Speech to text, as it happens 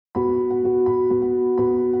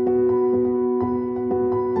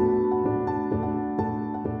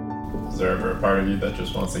there a part of you that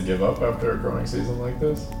just wants to give up after a growing season like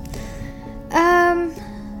this?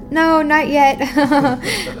 No, not yet.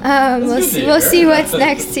 We'll see what's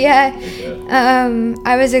next. Yeah.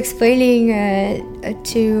 I was explaining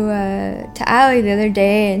to Ali the other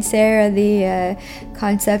day and Sarah the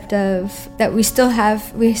concept of that we still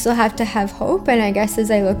have to have hope. And I guess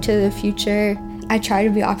as I look to the future, I try to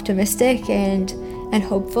be optimistic and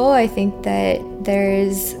hopeful. I think that there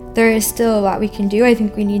is still a lot we can do. I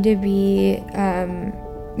think we need to be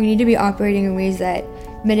operating in ways that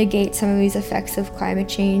mitigate some of these effects of climate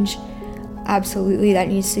change. Absolutely, that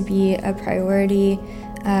needs to be a priority.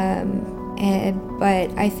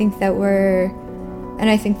 But I think that we're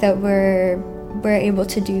able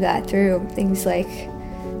to do that through things like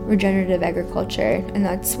regenerative agriculture, and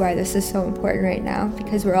that's why this is so important right now,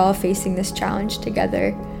 because we're all facing this challenge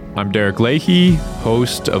together. I'm Derek Leahy,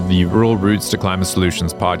 host of the Rural Roots to Climate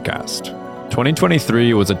Solutions podcast.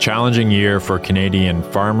 2023 was a challenging year for Canadian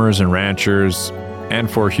farmers and ranchers, and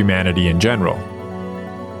for humanity in general.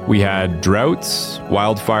 We had droughts,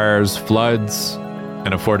 wildfires, floods,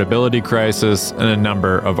 an affordability crisis, and a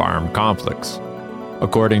number of armed conflicts.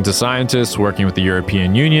 According to scientists working with the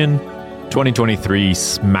European Union, 2023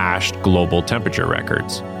 smashed global temperature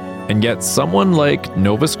records. And yet someone like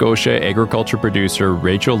Nova Scotia agriculture producer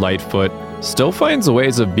Rachel Lightfoot still finds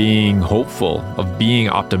ways of being hopeful, of being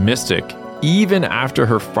optimistic, even after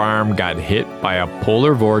her farm got hit by a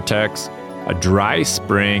polar vortex, a dry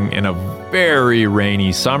spring, and a very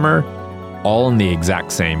rainy summer, all in the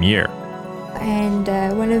exact same year. And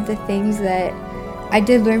one of the things that I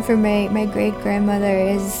did learn from my great-grandmother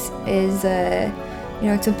is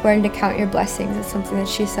it's important to count your blessings. It's something that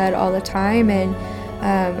she said all the time, and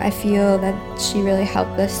I feel that she really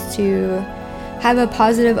helped us to have a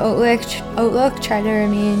positive outlook, try to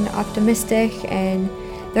remain optimistic, and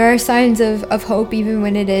there are signs of hope even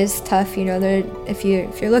when it is tough. If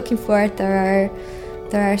you're looking for it, there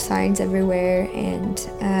are signs everywhere, and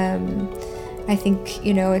I think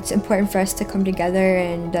it's important for us to come together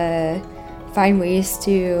and find ways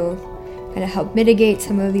to kind of help mitigate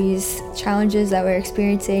some of these challenges that we're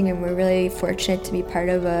experiencing. And we're really fortunate to be part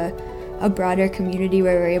of a broader community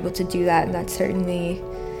where we're able to do that, and that certainly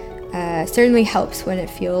helps when it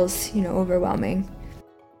feels overwhelming.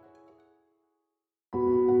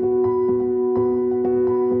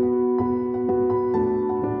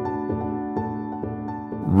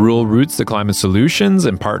 Rural Roots to Climate Solutions,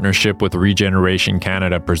 in partnership with Regeneration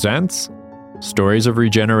Canada, presents Stories of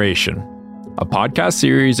Regeneration, a podcast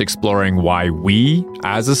series exploring why we,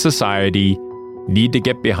 as a society, need to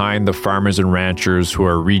get behind the farmers and ranchers who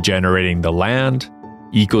are regenerating the land,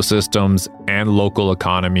 ecosystems, and local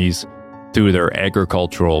economies through their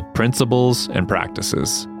agricultural principles and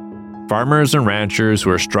practices. Farmers and ranchers who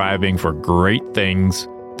are striving for great things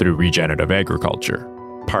through regenerative agriculture.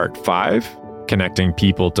 Part 5, Connecting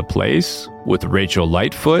People to Place, with Rachel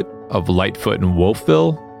Lightfoot of Lightfoot in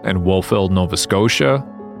Wolfville, Nova Scotia,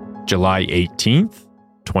 July 18th,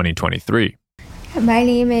 2023. My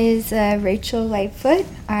name is Rachel Lightfoot.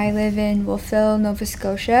 I live in Wolfville, Nova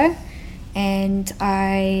Scotia, and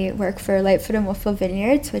I work for Lightfoot and Wolfville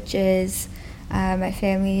Vineyards, which is my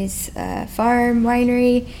family's farm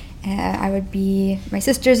winery. My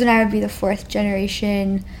sisters and I would be the 4th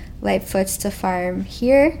generation Lightfoots to farm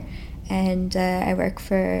here, and I work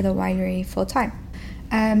for the winery full time.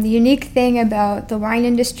 The unique thing about the wine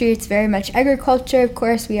industry, it's very much agriculture. Of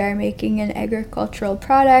course, we are making an agricultural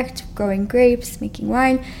product, growing grapes, making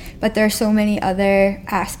wine, but there are so many other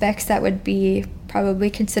aspects that would be probably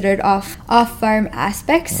considered off-farm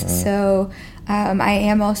aspects. So I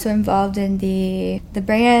am also involved in the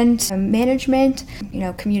brand management,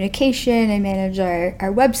 communication. I manage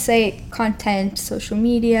our website, content, social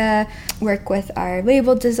media, work with our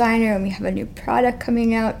label designer when we have a new product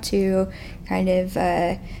coming out to kind of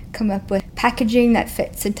come up with packaging that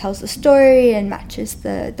fits and tells the story and matches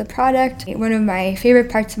the product. One of my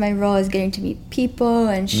favorite parts of my role is getting to meet people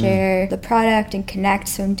and share the product and connect.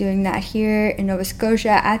 So I'm doing that here in Nova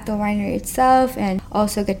Scotia at the winery itself, and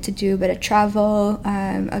also get to do a bit of travel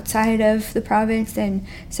outside of the province and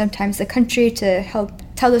sometimes the country to help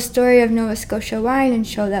tell the story of Nova Scotia wine and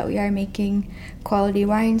show that we are making quality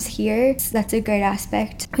wines here. So that's a great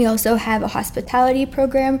aspect. We also have a hospitality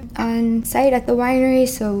program on site at the winery,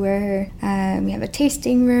 so we have a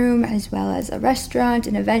tasting room as well as a restaurant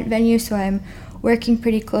and event venue. So I'm working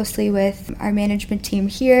pretty closely with our management team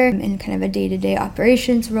here in kind of a day-to-day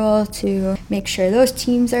operations role to make sure those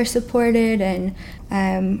teams are supported. And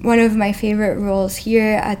one of my favorite roles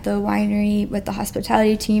here at the winery with the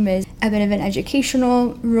hospitality team is a bit of an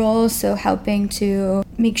educational role, so helping to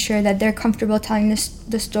make sure that they're comfortable telling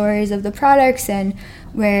the stories of the products and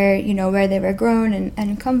where they were grown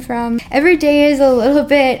and come from. Every day is a little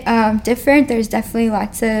bit different. There's definitely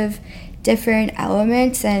lots of different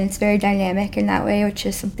elements, and it's very dynamic in that way, which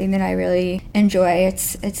is something that I really enjoy.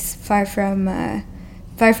 It's far from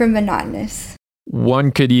monotonous.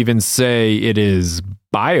 One could even say it is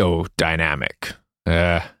biodynamic.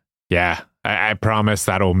 Yeah, I promise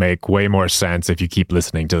that'll make way more sense if you keep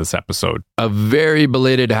listening to this episode. A very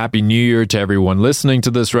belated Happy New Year to everyone listening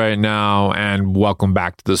to this right now, and welcome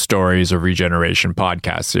back to the Stories of Regeneration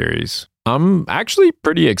podcast series. I'm actually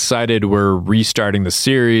pretty excited we're restarting the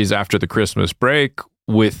series after the Christmas break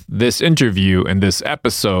with this interview and this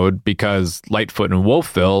episode, because Lightfoot and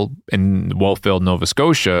Wolfville in Wolfville, Nova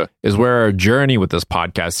Scotia, is where our journey with this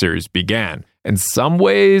podcast series began. In some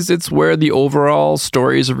ways, it's where the overall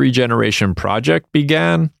Stories of Regeneration project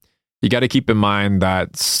began. You got to keep in mind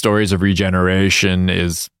that Stories of Regeneration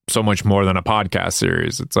is so much more than a podcast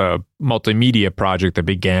series. It's a multimedia project that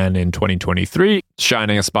began in 2023,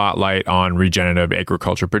 shining a spotlight on regenerative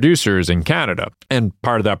agriculture producers in Canada. And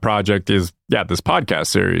part of that project is, this podcast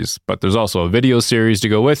series, but there's also a video series to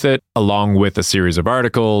go with it, along with a series of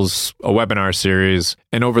articles, a webinar series.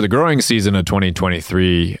 And over the growing season of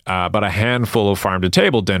 2023, about a handful of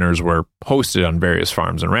farm-to-table dinners were hosted on various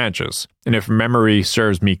farms and ranches. And if memory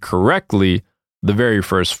serves me correctly, the very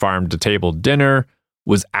first farm-to-table dinner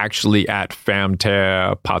was actually at Femme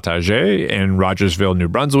Terre Potager in Rogersville, New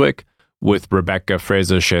Brunswick, with Rebecca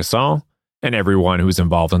Fraser-Chesson and everyone who's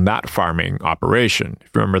involved in that farming operation. If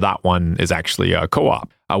you remember, that one is actually a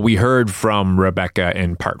co-op. We heard from Rebecca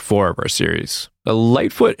in part 4 of our series.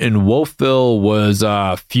 Lightfoot in Wolfville was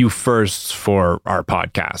a few firsts for our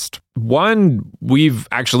podcast. One, we've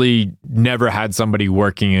actually never had somebody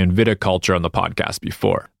working in viticulture on the podcast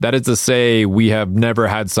before. That is to say, we have never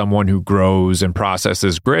had someone who grows and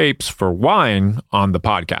processes grapes for wine on the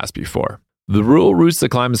podcast before. The Rural Roots to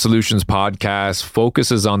Climate Solutions podcast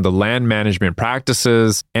focuses on the land management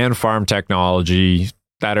practices and farm technology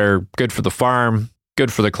that are good for the farm,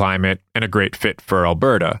 good for the climate, and a great fit for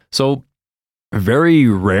Alberta. So very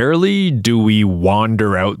rarely do we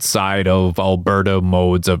wander outside of Alberta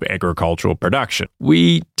modes of agricultural production.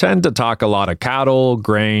 We tend to talk a lot of cattle,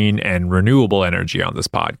 grain, and renewable energy on this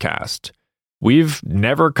podcast. We've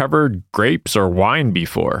never covered grapes or wine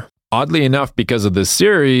before. Oddly enough, because of this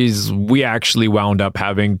series, we actually wound up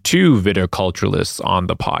having 2 viticulturalists on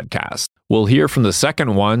the podcast. We'll hear from the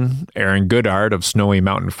second one, Aaron Goodhart of Snowy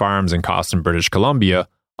Mountain Farms in Cawston, British Columbia,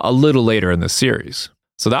 a little later in the series.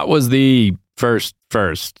 So that was the first.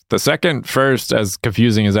 The second first, as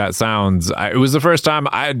confusing as that sounds, it was the first time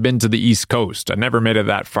I had been to the East Coast. I never made it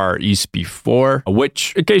that far east before,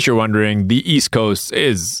 which, in case you're wondering, the East Coast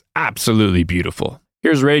is absolutely beautiful.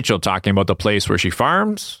 Here's Rachel talking about the place where she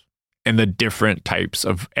farms and the different types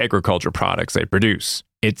of agriculture products they produce.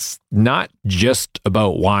 It's not just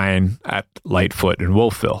about wine at Lightfoot in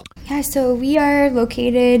Wolfville. Yeah, so we are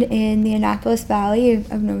located in the Annapolis Valley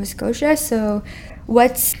of Nova Scotia. So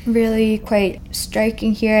what's really quite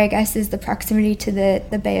striking here, I guess, is the proximity to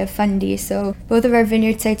the Bay of Fundy. So both of our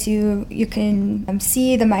vineyard sites, you can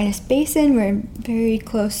see the Minas Basin. We're in very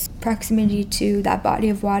close proximity to that body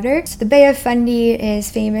of water. So the Bay of Fundy is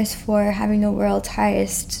famous for having the world's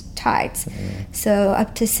highest tides. So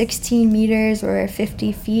up to 16 meters or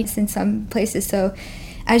 50 feet in some places. So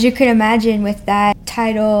as you can imagine, with that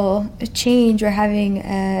tidal change,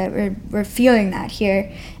 we're feeling that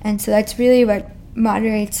here. And so that's really what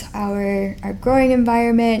moderates our growing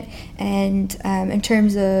environment, and in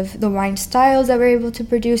terms of the wine styles that we're able to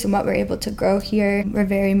produce and what we're able to grow here, we're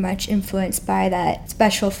very much influenced by that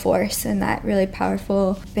special force and that really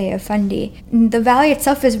powerful Bay of Fundy. The valley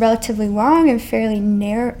itself is relatively long and fairly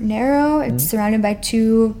narrow. It's surrounded by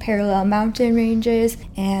 2 parallel mountain ranges,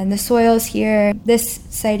 and the soils here, this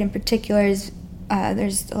site in particular, is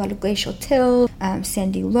there's a lot of glacial till,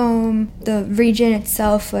 sandy loam. The region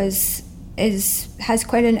itself has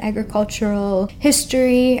quite an agricultural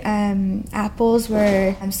history. Apples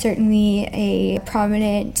were certainly a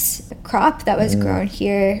prominent crop that was grown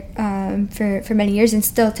here for many years, and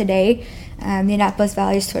still today. The Annapolis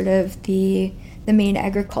Valley is sort of the main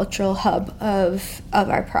agricultural hub of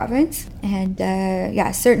our province, and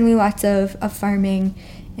certainly lots of farming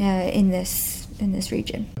in this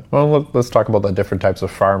region. Well, let's talk about the different types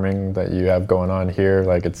of farming that you have going on here.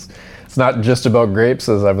 Like, it's It's not just about grapes,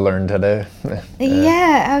 as I've learned today.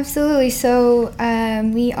 Yeah, absolutely. So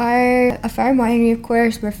we are a farm winery, of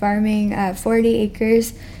course. We're farming 40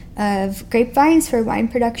 acres of grapevines for wine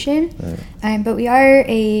production, but we are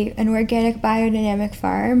an organic biodynamic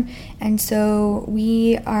farm, and so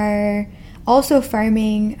we are also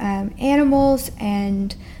farming animals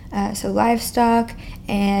and so livestock,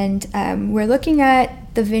 and we're looking at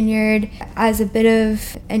the vineyard as a bit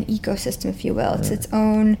of an ecosystem, if you will. It's its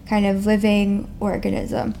own kind of living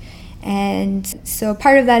organism. And so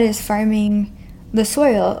part of that is farming the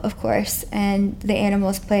soil, of course, and the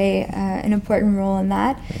animals play an important role in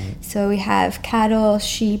that. So we have cattle,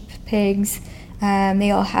 sheep, pigs.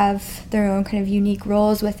 They all have their own kind of unique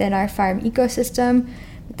roles within our farm ecosystem.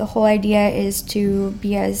 But the whole idea is to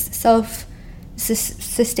be as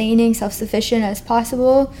self-sustaining, self-sufficient as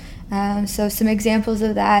possible. So some examples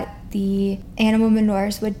of that, the animal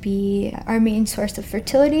manures would be our main source of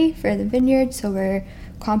fertility for the vineyard. So we're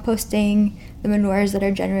composting the manures that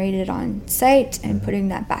are generated on site and putting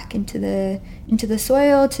that back into the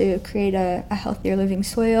soil to create a healthier living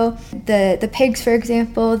soil. The pigs, for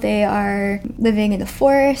example, they are living in the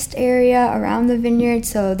forest area around the vineyard,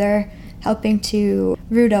 so they're helping to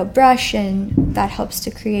root out brush, and that helps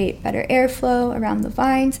to create better airflow around the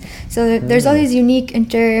vines. So there's all these unique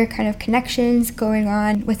kind of connections going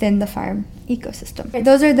on within the farm ecosystem.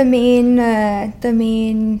 Those are the main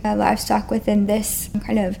livestock within this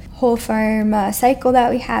kind of whole farm cycle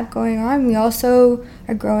that we have going on. We also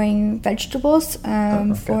are growing vegetables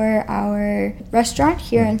for our restaurant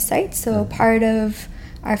here on site. So part of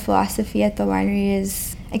our philosophy at the winery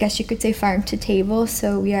is, I guess you could say, farm to table.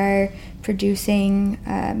 So we are producing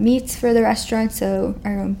meats for the restaurant, so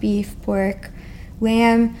our own beef, pork,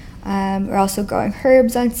 lamb. We're also growing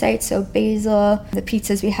herbs on site, so basil. The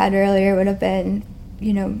pizzas we had earlier would have been,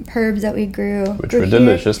 herbs that we grew. Which were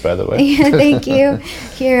delicious, by the way. Yeah, thank you.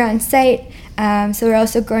 Here on site. So we're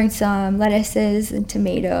also growing some lettuces and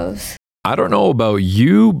tomatoes. I don't know about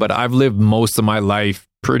you, but I've lived most of my life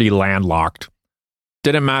pretty landlocked.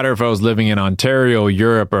 Didn't matter if I was living in Ontario,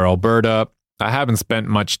 Europe, or Alberta. I haven't spent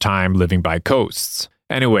much time living by coasts.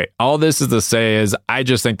 Anyway, all this is to say is I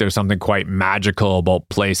just think there's something quite magical about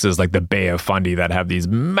places like the Bay of Fundy that have these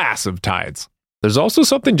massive tides. There's also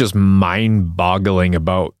something just mind-boggling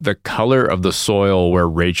about the color of the soil where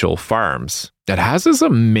Rachel farms. It has this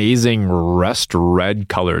amazing rust red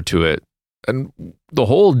color to it. And the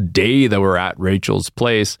whole day that we're at Rachel's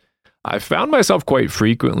place, I found myself quite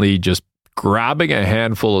frequently just grabbing a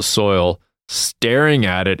handful of soil, staring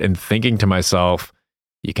at it and thinking to myself,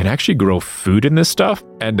 you can actually grow food in this stuff?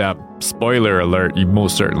 And spoiler alert, you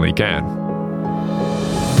most certainly can.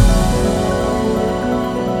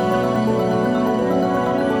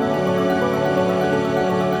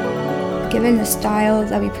 Given the style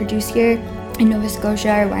that we produce here in Nova Scotia,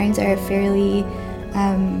 our wines are fairly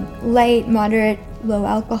light, moderate, low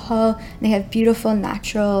alcohol. They have beautiful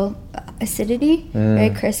natural acidity,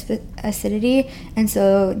 very crisp acidity, and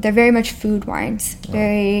so they're very much food wines.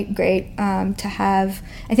 Very great to have.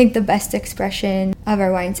 I think the best expression of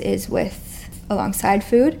our wines is alongside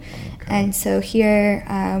food, and so here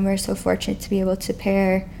we're so fortunate to be able to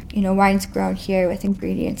pair wines grown here with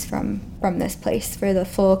ingredients from this place for the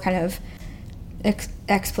full kind of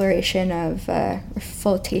exploration of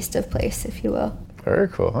full taste of place, if you will. Very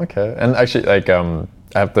cool. Okay. And actually, I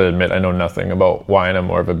have to admit, I know nothing about wine. I'm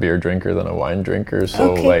more of a beer drinker than a wine drinker.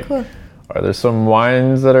 So, cool. Are there some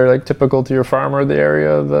wines that are typical to your farm or the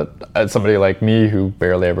area that somebody like me who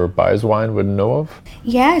barely ever buys wine would know of?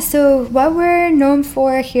 Yeah. So what we're known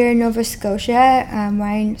for here in Nova Scotia,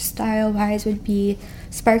 wine style wise, would be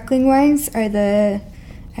sparkling wines are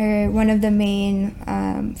one of the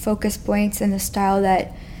main focus points in the style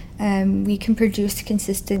that we can produce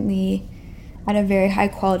consistently at a very high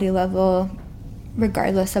quality level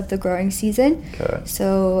regardless of the growing season. Okay.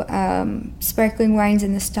 So sparkling wines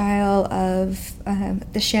in the style of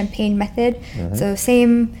the Champagne method. So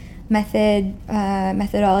same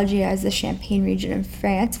methodology as the Champagne region in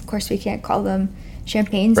France. Of course, we can't call them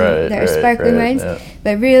champagnes, they're sparkling wines,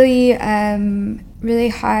 but really really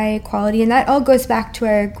high quality, and that all goes back to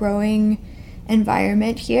our growing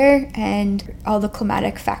environment here and all the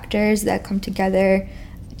climatic factors that come together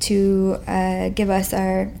to give us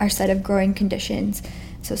our set of growing conditions.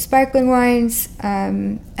 So sparkling wines,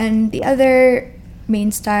 and the other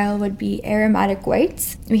main style would be aromatic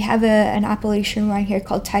whites. We have an appellation wine here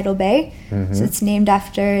called Tidal Bay. So it's named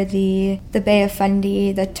after the Bay of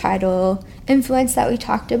Fundy, the tidal influence that we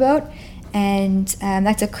talked about. And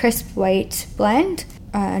that's a crisp white blend,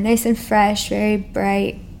 nice and fresh, very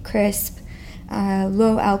bright, crisp.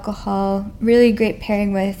 low alcohol, really great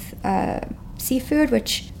pairing with seafood,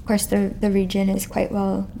 which of course the region is quite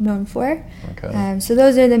well known for. Okay. So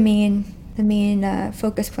those are the main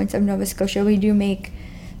focus points of Nova Scotia. We do make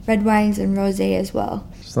red wines and rosé as well.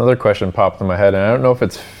 Just another question popped in my head, and I don't know if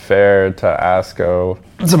it's fair to ask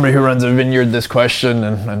somebody who runs a vineyard this question,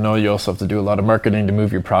 and I know you also have to do a lot of marketing to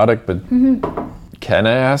move your product, but can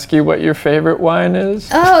I ask you what your favorite wine is?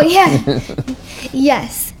 Oh, yeah.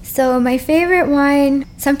 Yes. So my favorite wine,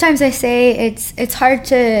 sometimes I say it's hard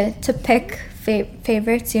to pick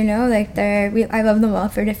favorites, like I love them all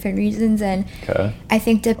for different reasons, and Okay. I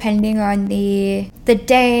think depending on the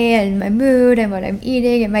day and my mood and what I'm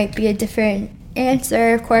eating, it might be a different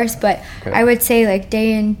answer, of course, but Okay. I would say like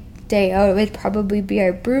day in, day out, it would probably be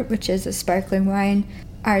our Brut, which is a sparkling wine.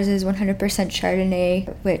 Ours is 100%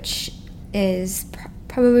 Chardonnay, which is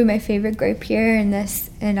probably my favorite grape here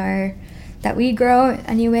that we grow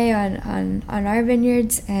anyway on our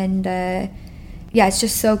vineyards, and yeah, it's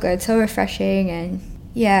just so good, so refreshing, and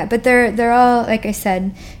yeah, but they're all, like I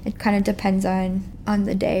said, it kind of depends on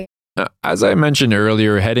the day. As I mentioned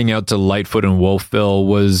earlier, heading out to Lightfoot and Wolfville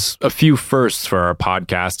was a few firsts for our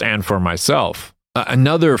podcast and for myself.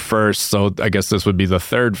 Another first, so I guess this would be the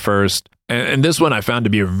third first, and this one I found to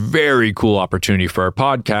be a very cool opportunity for our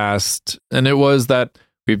podcast, and it was that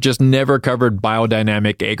we've just never covered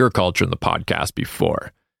biodynamic agriculture in the podcast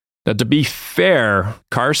before. Now, to be fair,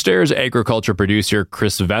 Carstairs agriculture producer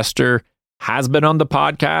Chris Vester has been on the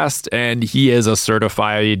podcast, and he is a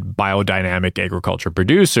certified biodynamic agriculture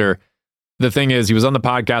producer. The thing is, he was on the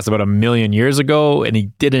podcast about 1 million years ago, and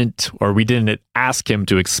we didn't ask him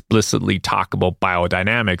to explicitly talk about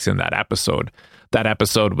biodynamics in that episode. That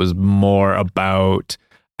episode was more about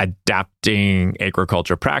adapting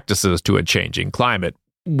agriculture practices to a changing climate.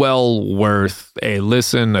 Well worth a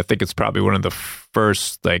listen. I think it's probably one of the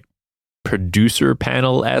first producer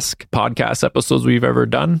panel-esque podcast episodes we've ever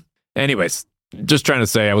done. Anyways, just trying to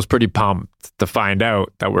say I was pretty pumped to find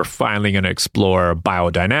out that we're finally going to explore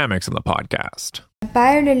biodynamics in the podcast.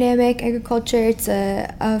 Biodynamic agriculture, it's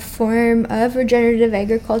a form of regenerative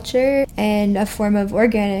agriculture and a form of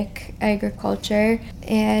organic agriculture.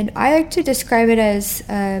 And I like to describe it as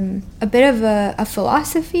a bit of a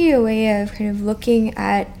philosophy, a way of kind of looking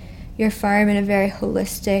at your farm in a very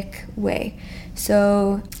holistic way.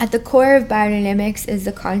 So at the core of biodynamics is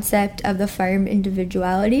the concept of the farm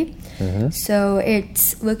individuality. Mm-hmm. So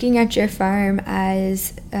it's looking at your farm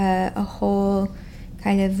as a whole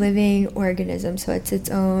kind of living organism. So it's its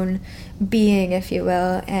own being, if you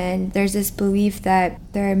will. And there's this belief that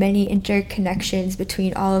there are many interconnections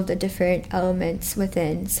between all of the different elements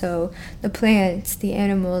within. So the plants, the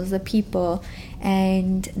animals, the people.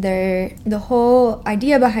 And the whole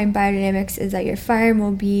idea behind biodynamics is that your farm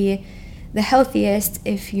will be the healthiest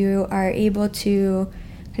if you are able to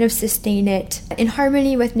kind of sustain it in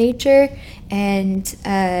harmony with nature and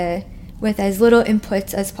with as little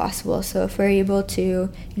inputs as possible. So if we're able to,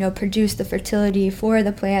 produce the fertility for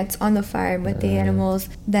the plants on the farm with the animals,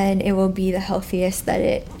 then it will be the healthiest that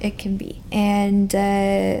it can be. And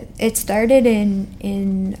it started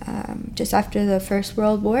in just after the First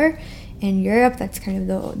World War in Europe. That's kind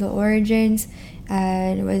of the origins.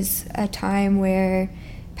 And it was a time where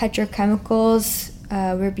petrochemicals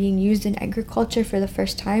were being used in agriculture for the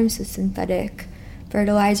first time, so synthetic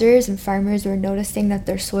fertilizers, and farmers were noticing that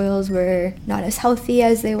their soils were not as healthy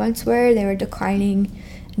as they once were. They were declining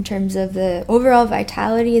in terms of the overall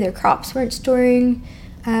vitality. Their crops weren't storing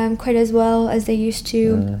quite as well as they used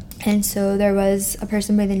to. And so there was a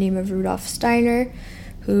person by the name of Rudolf Steiner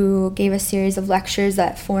who gave a series of lectures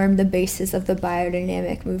that formed the basis of the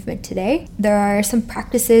biodynamic movement today. There are some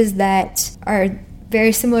practices that are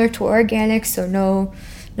very similar to organics, so no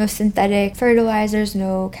synthetic fertilizers,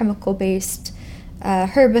 no chemical-based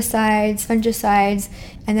herbicides, fungicides,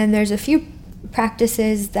 and then there's a few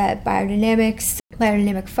practices that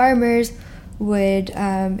biodynamic farmers would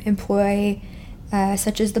employ,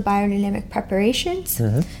 such as the biodynamic preparations.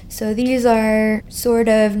 Mm-hmm. So these are sort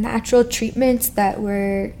of natural treatments that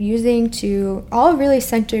we're using to all really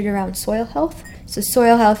centered around soil health. So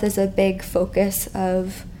soil health is a big focus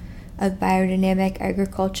of biodynamic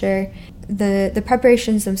agriculture. The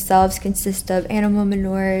preparations themselves consist of animal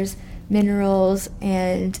manures, minerals,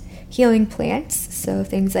 and healing plants. So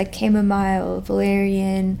things like chamomile,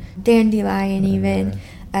 valerian, dandelion even.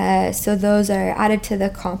 So those are added to the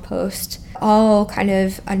compost, all kind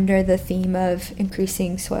of under the theme of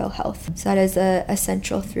increasing soil health. So that is a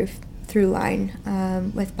central through line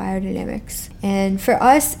with biodynamics. And for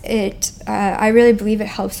us, I really believe it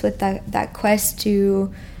helps with that quest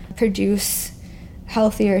to produce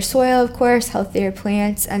healthier soil, of course, healthier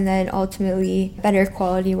plants, and then ultimately better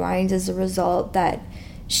quality wines as a result that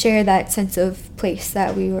share that sense of place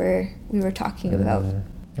that we were talking about.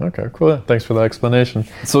 Okay, cool. Thanks for the explanation.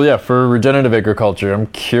 So yeah, for regenerative agriculture, I'm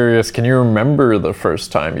curious, can you remember the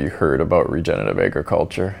first time you heard about regenerative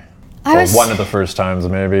agriculture? One of the first times,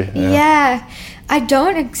 maybe. Yeah, I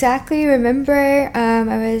don't exactly remember.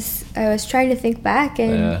 I was trying to think back,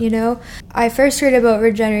 and I first heard about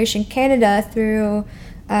Regeneration Canada through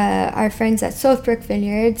our friends at Southbrook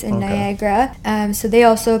Vineyards in Niagara. So they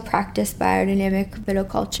also practice biodynamic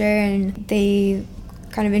viticulture, and they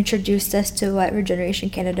kind of introduced us to what Regeneration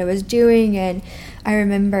Canada was doing. And I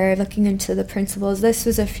remember looking into the principles. This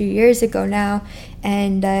was a few years ago now,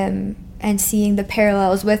 and seeing the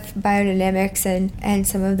parallels with biodynamics and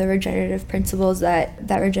some of the regenerative principles that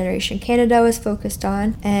Regeneration Canada was focused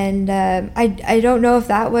on. And I don't know if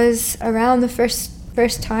that was around the first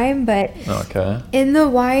time, but in the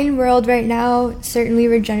wine world right now, certainly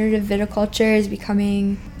regenerative viticulture is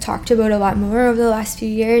becoming talked about a lot more over the last few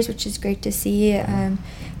years, which is great to see.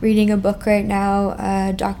 Reading a book right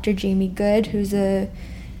now, Dr. Jamie Good, who's a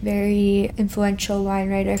very influential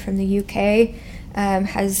wine writer from the UK,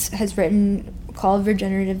 has written called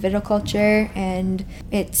Regenerative Viticulture, and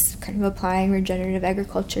it's kind of applying regenerative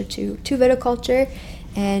agriculture to viticulture.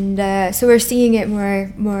 And so we're seeing it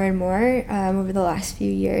more and more over the last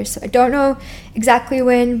few years. So I don't know exactly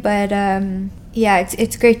when, but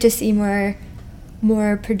it's great to see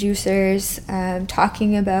more producers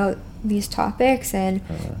talking about these topics and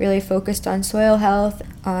really focused on soil health,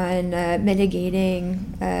 on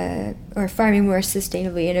mitigating or farming more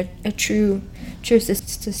sustainably in a true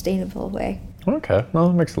sustainable way. Okay, well,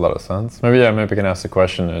 that makes a lot of sense. Maybe I can ask the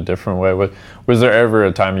question in a different way. Was there ever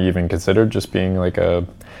a time you even considered just being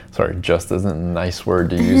just isn't a nice word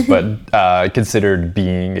to use, but considered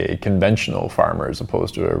being a conventional farmer as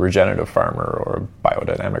opposed to a regenerative farmer or a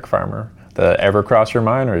biodynamic farmer? Did that ever cross your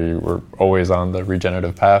mind, or you were always on the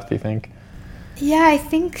regenerative path, do you think? Yeah, I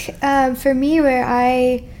think for me, where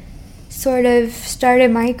I sort of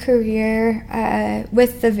started my career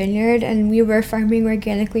with the vineyard, and we were farming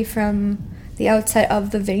organically from the outside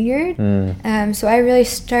of the vineyard. So I really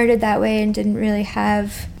started that way and didn't really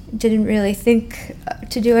think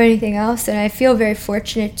to do anything else. And I feel very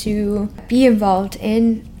fortunate to be involved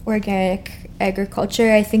in organic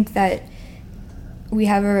agriculture. I think that we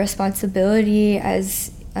have a responsibility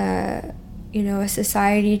as a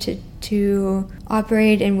society to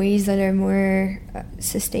operate in ways that are more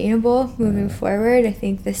sustainable moving forward. I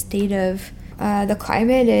think the state of the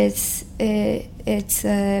climate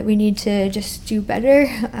we need to just do better,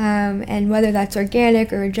 and whether that's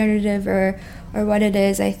organic or regenerative or what it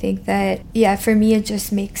is, I think that for me it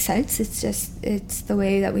just makes sense. It's the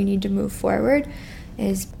way that we need to move forward,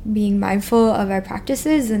 is being mindful of our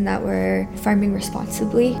practices and that we're farming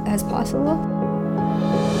responsibly as possible.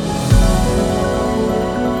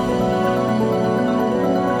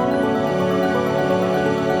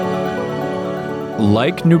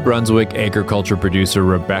 Like New Brunswick agriculture producer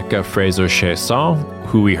Rebecca Fraser-Chasson,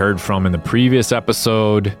 who we heard from in the previous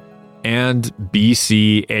episode, and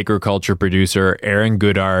BC agriculture producer Aaron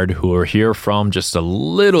Goodard, who we'll hear from just a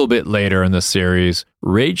little bit later in the series,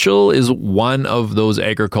 Rachel is one of those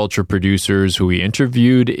agriculture producers who we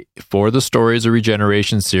interviewed for the Stories of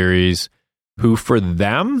Regeneration series, who for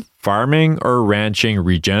them, farming or ranching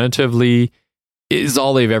regeneratively is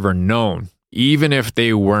all they've ever known, even if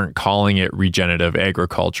they weren't calling it regenerative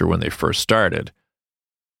agriculture when they first started.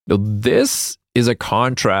 Now, this is a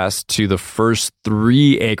contrast to the first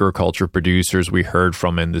three agriculture producers we heard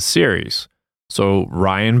from in the series. So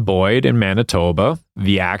Ryan Boyd in Manitoba,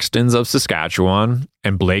 the Axtons of Saskatchewan,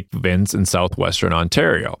 and Blake Vince in southwestern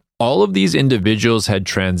Ontario. All of these individuals had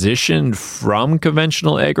transitioned from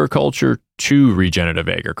conventional agriculture to regenerative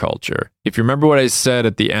agriculture. If you remember what I said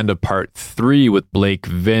at the end of part 3 with Blake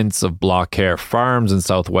Vince of Blockhair Farms in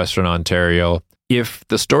southwestern Ontario, if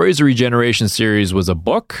the Stories of Regeneration series was a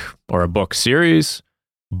book or a book series,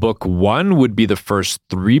 book 1 would be the first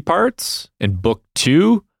 3 parts, and book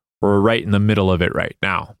 2, we're right in the middle of it right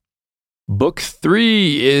now. Book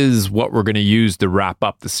 3 is what we're going to use to wrap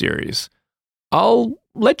up the series. I'll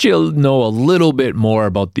let you know a little bit more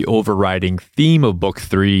about the overriding theme of book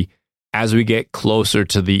 3 as we get closer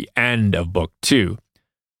to the end of book 2.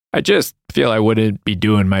 I just feel I wouldn't be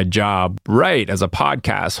doing my job right as a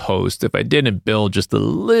podcast host if I didn't build just a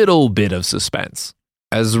little bit of suspense.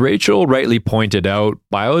 As Rachel rightly pointed out,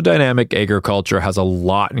 biodynamic agriculture has a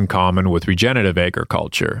lot in common with regenerative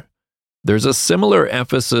agriculture. There's a similar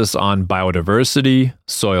emphasis on biodiversity,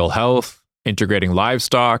 soil health, integrating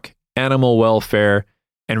livestock, animal welfare,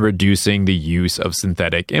 and reducing the use of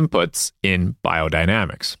synthetic inputs in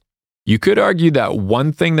biodynamics. You could argue that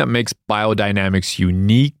one thing that makes biodynamics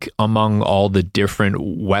unique among all the different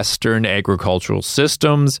Western agricultural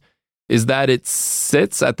systems is that it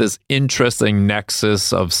sits at this interesting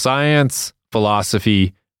nexus of science,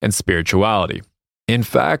 philosophy, and spirituality. In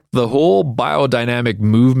fact, the whole biodynamic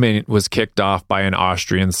movement was kicked off by an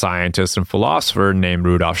Austrian scientist and philosopher named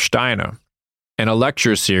Rudolf Steiner. In a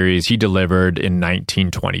lecture series he delivered in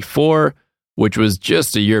 1924, which was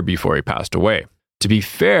just a year before he passed away. To be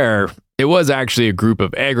fair, it was actually a group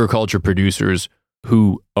of agriculture producers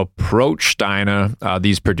who approached Steiner.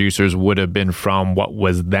 These producers would have been from what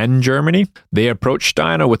was then Germany. They approached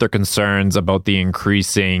Steiner with their concerns about the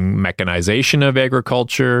increasing mechanization of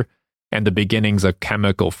agriculture and the beginnings of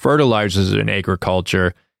chemical fertilizers in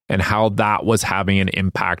agriculture, and how that was having an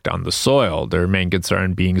impact on the soil, their main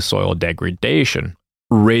concern being soil degradation.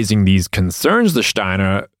 Raising these concerns to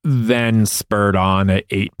Steiner then spurred on an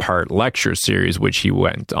 8-part lecture series, which he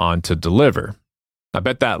went on to deliver. I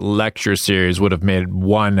bet that lecture series would have made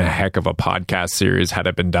one heck of a podcast series had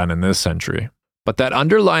it been done in this century. But that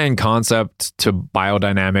underlying concept to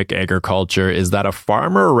biodynamic agriculture is that a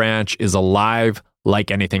farm or ranch is alive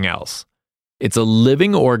like anything else. It's a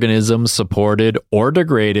living organism supported or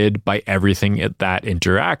degraded by everything that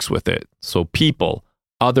interacts with it. So people,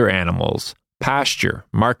 other animals, pasture,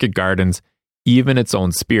 market gardens, even its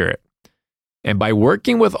own spirit. And by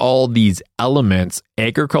working with all these elements,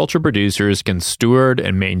 agriculture producers can steward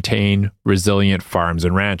and maintain resilient farms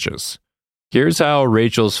and ranches. Here's how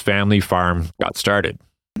Rachel's family farm got started.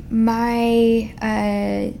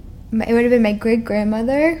 It would have been my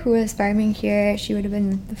great-grandmother who was farming here. She would have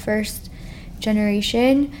been the first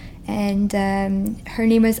generation, and her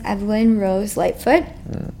name was Evelyn Rose Lightfoot.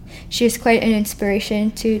 She was quite an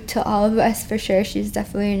inspiration to all of us, for sure. She's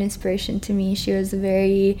definitely an inspiration to me. She was a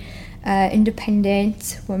very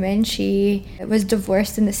independent woman. She was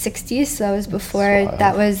divorced in the 60s, so that was before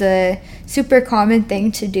that was a super common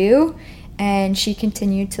thing to do. And she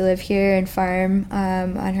continued to live here and farm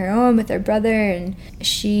on her own with her brother. And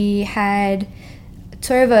she had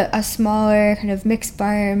sort of a smaller kind of mixed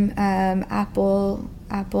farm.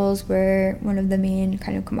 Apples were one of the main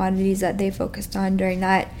kind of commodities that they focused on during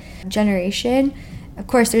that generation. Of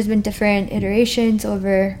course, there's been different iterations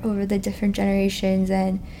over the different generations,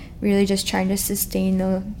 and really just trying to sustain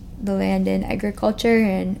the land in agriculture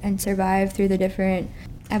and survive through the different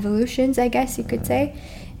evolutions, I guess you could say.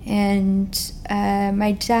 And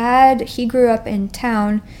my dad, he grew up in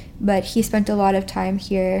town, but he spent a lot of time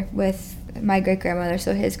here with my great-grandmother,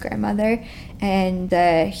 so his grandmother, and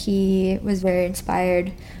he was very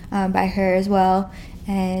inspired by her as well,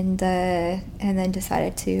 and then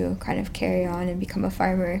decided to kind of carry on and become a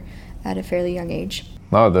farmer at a fairly young age.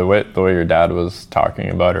 Wow, the way your dad was talking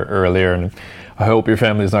about her earlier, and I hope your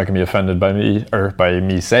family's not going to be offended by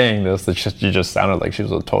me saying this. You just sounded like she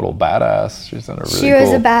was a total badass. She was a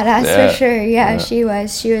badass for sure. Yeah, she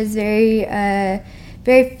was. She was very,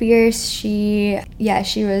 very fierce. She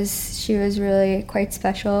was really quite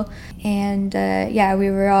special. And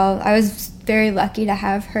I was very lucky to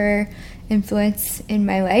have her influence in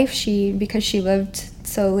my life. Because she lived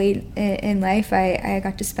so late in life, I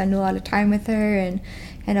got to spend a lot of time with her and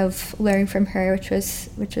kind of learn from her, which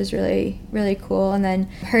was really, really cool. And then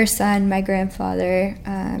her son, my grandfather,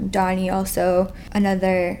 Donnie, also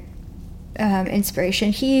another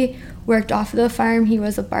inspiration. He worked off the farm. He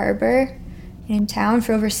was a barber in town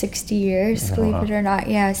for over 60 years, believe it or not.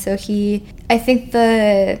 Yeah, so I think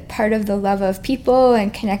the part of the love of people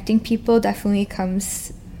and connecting people definitely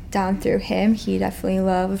comes down through him. He definitely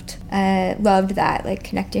loved that, like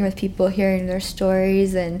connecting with people, hearing their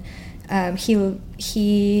stories, and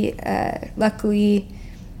he luckily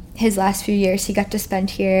his last few years he got to spend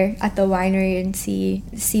here at the winery and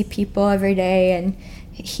see people every day. And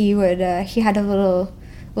he had a little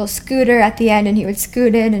scooter at the end, and he would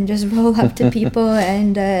scoot in and just roll up to people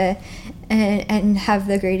and have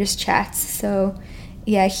the greatest chats. So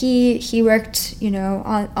yeah, he worked,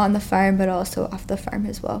 on the farm, but also off the farm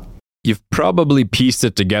as well. You've probably pieced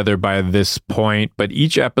it together by this point, but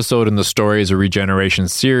each episode in the Stories of Regeneration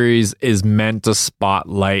series is meant to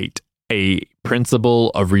spotlight a principle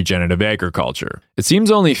of regenerative agriculture. It seems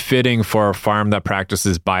only fitting for a farm that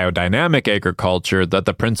practices biodynamic agriculture that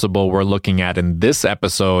the principle we're looking at in this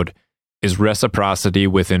episode is reciprocity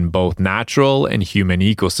within both natural and human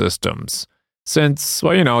ecosystems. Since,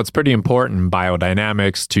 it's pretty important in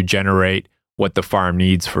biodynamics to generate what the farm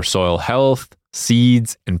needs for soil health,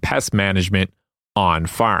 seeds, and pest management on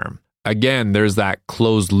farm. Again, there's that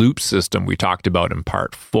closed loop system we talked about in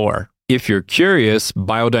part 4. If you're curious,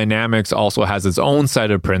 biodynamics also has its own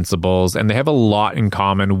set of principles, and they have a lot in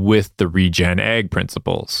common with the regen ag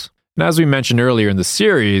principles. And as we mentioned earlier in the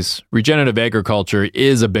series, regenerative agriculture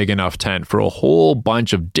is a big enough tent for a whole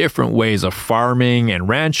bunch of different ways of farming and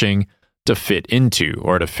ranching to fit into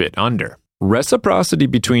or to fit under. Reciprocity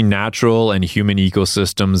between natural and human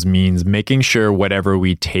ecosystems means making sure whatever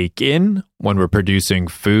we take in when we're producing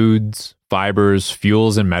foods, fibers,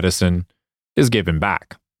 fuels, and medicine is given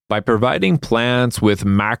back. By providing plants with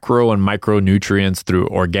macro and micronutrients through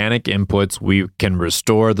organic inputs, we can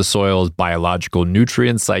restore the soil's biological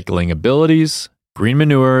nutrient cycling abilities. Green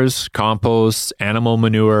manures, composts, animal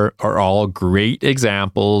manure are all great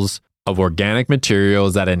examples of organic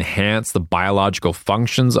materials that enhance the biological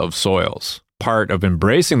functions of soils. Part of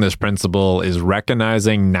embracing this principle is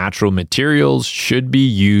recognizing natural materials should be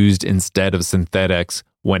used instead of synthetics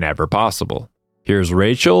whenever possible. Here's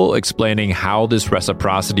Rachel explaining how this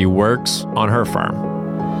reciprocity works on her farm.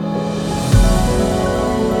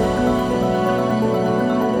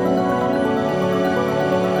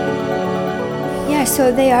 Yeah,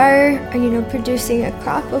 so they are, producing a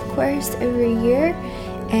crop, of course, every year.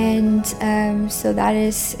 And so that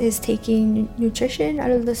is taking nutrition out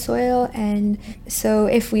of the soil. And so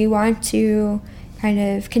if we want to kind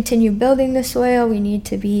of continue building the soil, we need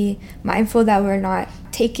to be mindful that we're not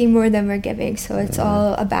taking more than we're giving. So it's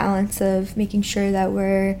all a balance of making sure that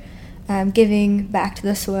we're giving back to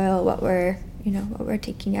the soil what we're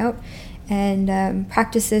taking out. And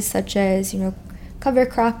practices such as, cover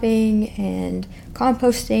cropping and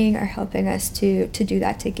composting are helping us to do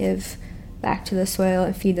that, to give back to the soil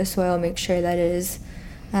and feed the soil, make sure that it is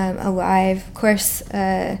alive. Of course,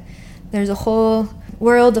 there's a whole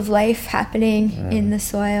world of life happening in the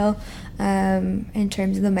soil in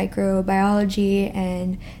terms of the microbiology,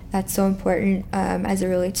 and that's so important as it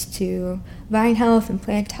relates to vine health and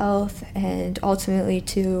plant health, and ultimately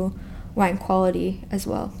to wine quality as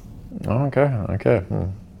well. Okay.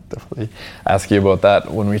 Definitely ask you about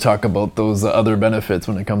that when we talk about those other benefits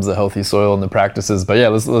when it comes to healthy soil and the practices. But yeah,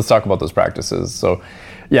 let's talk about those practices. So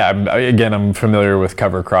yeah, I'm familiar with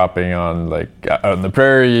cover cropping on out in the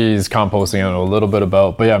prairies, composting I know a little bit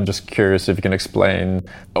about, but yeah, I'm just curious if you can explain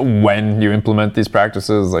when you implement these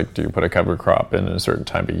practices. Like, do you put a cover crop in a certain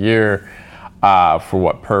time of year, for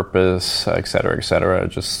what purpose, et cetera,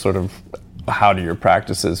 just sort of how do your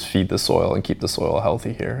practices feed the soil and keep the soil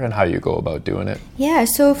healthy here, and how you go about doing it? Yeah,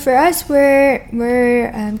 so for us,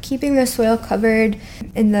 we're keeping the soil covered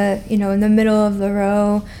in the middle of the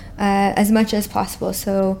row as much as possible.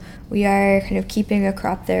 So we are kind of keeping a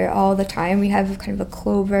crop there all the time. We have kind of a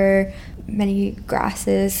clover, many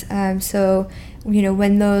grasses. So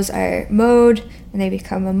when those are mowed and they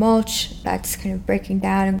become a mulch, that's kind of breaking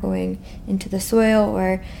down and going into the soil.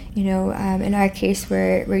 Or in our case,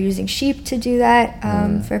 we're using sheep to do that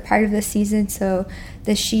for part of the season. So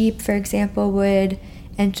the sheep, for example, would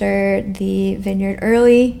enter the vineyard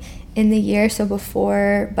early in the year, so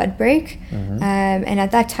before bud break, and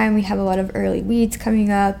at that time we have a lot of early weeds coming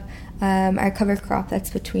up. Our cover crop that's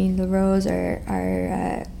between the rows,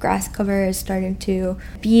 our grass cover is starting to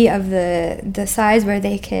be of the size where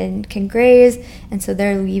they can graze, and so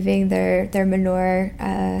they're leaving their manure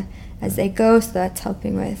as they go, so that's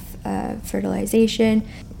helping with fertilization.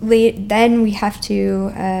 Then we have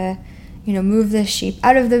to move the sheep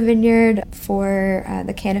out of the vineyard for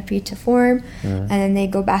the canopy to form, and then they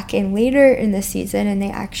go back in later in the season, and they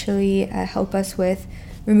actually help us with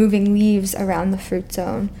removing leaves around the fruit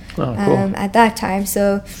zone at that time.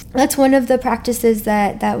 So that's one of the practices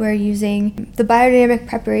that we're using. The biodynamic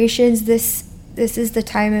preparations, this is the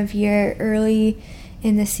time of year early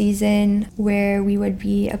in the season where we would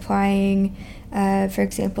be applying, for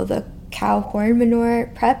example, the cow horn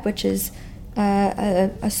manure prep, which is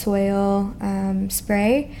a soil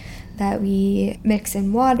spray that we mix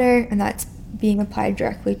in water, and that's being applied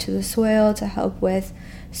directly to the soil to help with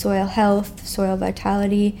soil health, soil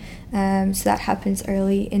vitality. So that happens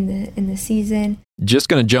early in the season. Just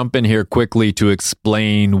going to jump in here quickly to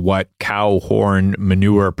explain what cow horn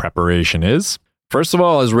manure preparation is. First of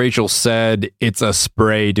all, as Rachel said, it's a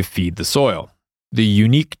spray to feed the soil. The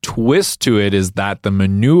unique twist to it is that the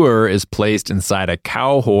manure is placed inside a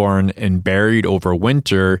cow horn and buried over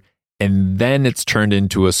winter, and then it's turned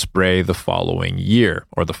into a spray the following year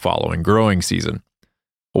or the following growing season.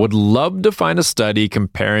 I would love to find a study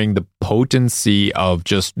comparing the potency of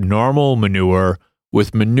just normal manure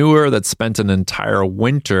with manure that spent an entire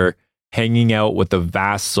winter hanging out with the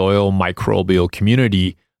vast soil microbial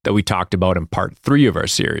community that we talked about in part 3 of our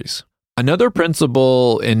series. Another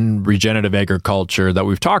principle in regenerative agriculture that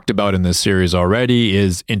we've talked about in this series already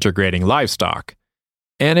is integrating livestock.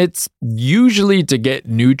 And it's usually to get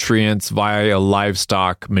nutrients via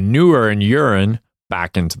livestock manure and urine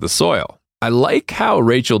back into the soil. I like how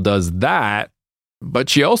Rachel does that,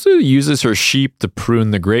 but she also uses her sheep to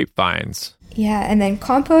prune the grapevines. Yeah, and then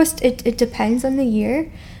compost, it depends on the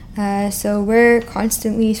year. So we're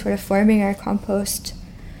constantly sort of forming our compost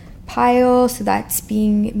pile. So that's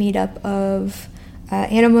being made up of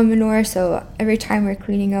animal manure. So every time we're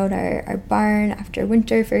cleaning out our barn after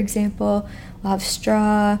winter, for example, we'll have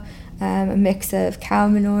straw, a mix of cow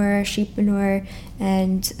manure, sheep manure,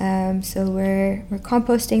 and so we're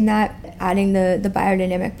composting that, adding the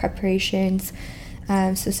biodynamic preparations.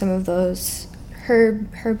 So some of those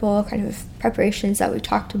herbal kind of preparations that we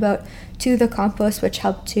talked about to the compost, which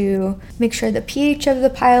help to make sure the pH of the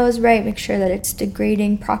pile is right, make sure that it's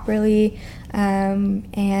degrading properly,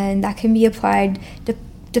 and that can be applied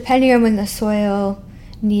depending on when the soil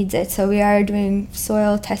needs it. So we are doing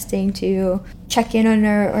soil testing to check in on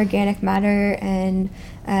our organic matter, and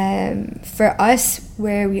for us,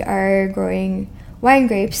 where we are growing wine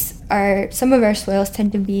grapes, some of our soils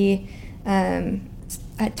tend to be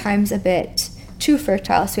at times a bit too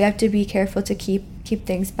fertile, so we have to be careful to keep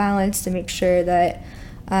things balanced to make sure that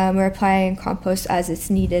we're applying compost as it's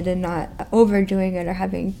needed and not overdoing it or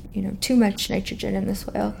having too much nitrogen in the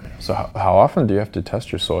soil. So how often do you have to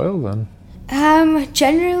test your soil then?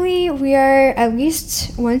 Generally, we are at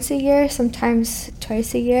least once a year, sometimes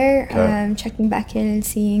twice a year, Okay. checking back in and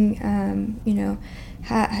seeing,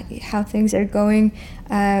 how things are going.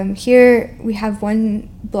 Here we have one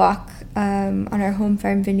block on our home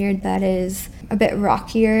farm vineyard that is a bit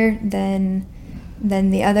rockier than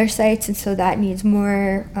the other sites, and so that needs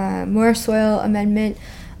more soil amendment,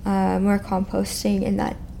 more composting in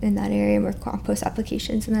that area, more compost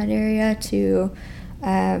applications in that area to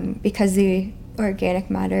because the organic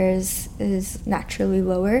matter is naturally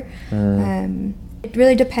lower. It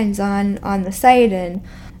really depends on the site and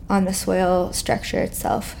on the soil structure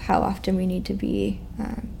itself, how often we need to be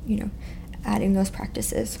adding those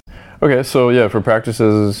practices. Okay, so yeah, for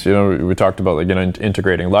practices, we talked about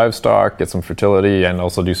integrating livestock, get some fertility, and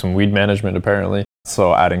also do some weed management apparently.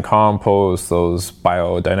 So adding compost, those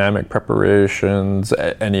biodynamic preparations,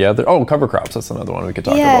 any other, cover crops, that's another one we could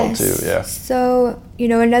talk about too, yeah. So,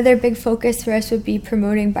 another big focus for us would be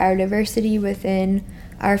promoting biodiversity within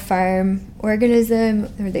our farm organism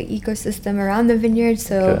or the ecosystem around the vineyard.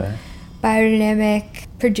 So Okay. biodynamic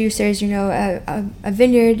producers, a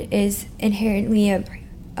vineyard is inherently a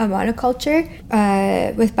monoculture.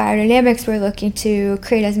 With biodynamics, we're looking to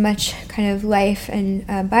create as much kind of life and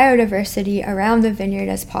biodiversity around the vineyard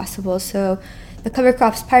as possible. So the cover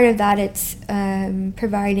crops, part of that, it's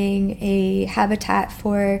providing a habitat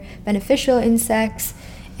for beneficial insects.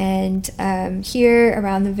 And here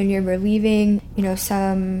around the vineyard, we're leaving,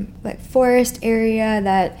 some forest area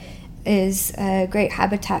that is a great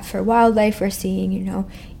habitat for wildlife. We're seeing,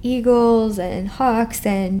 eagles and hawks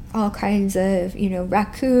and all kinds of,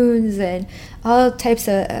 raccoons and all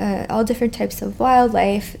different types of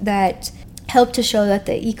wildlife that help to show that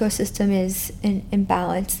the ecosystem is in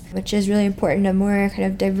balance, which is really important. A more kind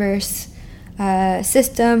of diverse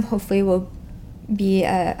system hopefully will be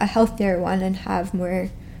a healthier one and have more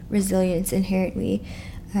resilience inherently.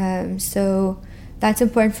 So that's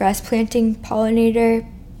important for us. Planting pollinator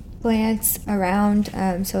plants around,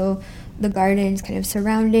 so the gardens kind of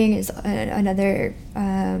surrounding is another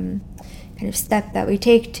kind of step that we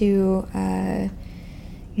take to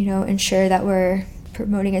ensure that we're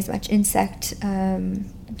promoting as much insect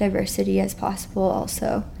diversity as possible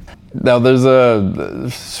also. Now there's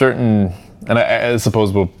a certain, and I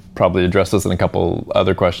suppose we'll probably address this in a couple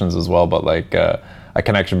other questions as well, but a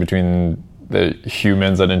connection between the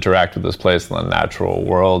humans that interact with this place and the natural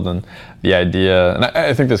world, and the idea, and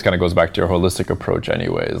I think this kind of goes back to your holistic approach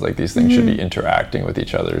anyways, these things should be interacting with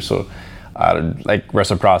each other. So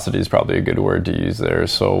reciprocity is probably a good word to use there.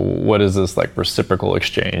 So what is this reciprocal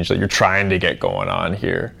exchange that you're trying to get going on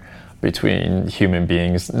here between human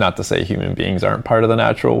beings? Not to say human beings aren't part of the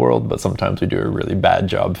natural world, but sometimes we do a really bad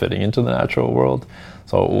job fitting into the natural world.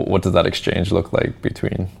 So what does that exchange look like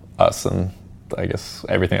between us and, I guess,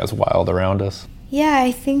 everything that's wild around us? Yeah,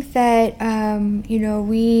 I think that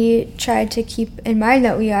we try to keep in mind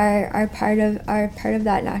that we are part of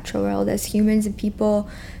that natural world as humans, and people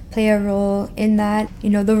play a role in that.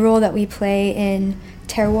 The role that we play in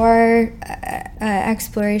terroir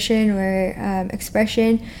exploration or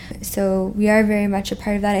expression. So we are very much a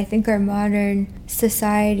part of that. I think our modern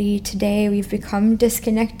society today, we've become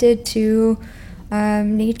disconnected to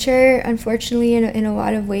nature, unfortunately, in a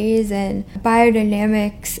lot of ways. And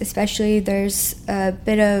biodynamics, especially, there's a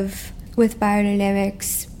bit of, with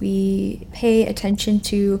biodynamics, we pay attention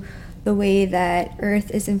to the way that Earth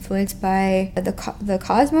is influenced by the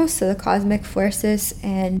cosmos, so the cosmic forces,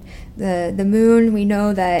 and the moon. We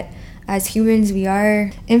know that as humans we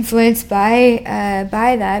are influenced by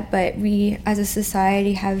that, but we as a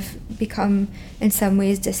society have become in some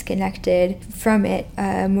ways disconnected from it,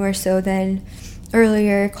 more so than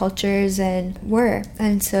earlier cultures were.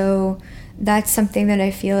 And so that's something that I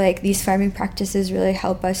feel like these farming practices really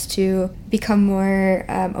help us to become more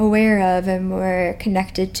aware of and more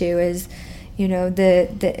connected to, is, you know,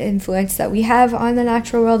 the influence that we have on the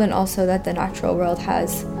natural world, and also that the natural world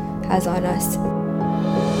has on us.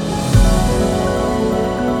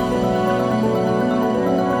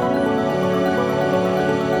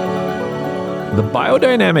 The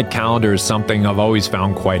biodynamic calendar is something I've always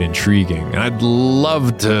found quite intriguing, and I'd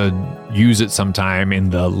love to use it sometime in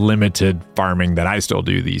the limited farming that I still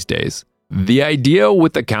do these days. The idea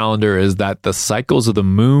with the calendar is that the cycles of the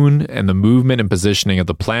moon and the movement and positioning of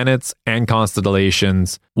the planets and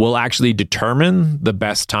constellations will actually determine the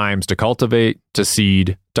best times to cultivate, to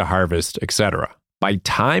seed, to harvest, etc. By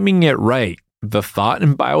timing it right, the thought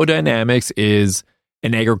in biodynamics is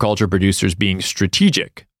an agriculture producer's being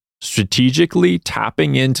strategically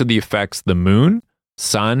tapping into the effects the moon,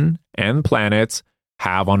 sun, and planets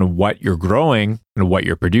have on what you're growing and what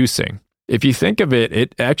you're producing. If you think of it,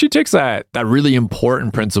 it actually takes that really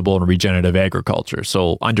important principle in regenerative agriculture.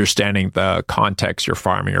 So understanding the context you're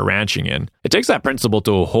farming or ranching in, it takes that principle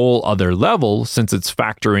to a whole other level, since it's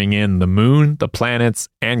factoring in the moon, the planets,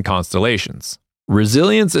 and constellations.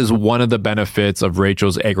 Resilience is one of the benefits of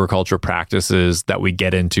Rachel's agriculture practices that we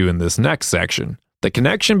get into in this next section. The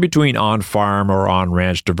connection between on-farm or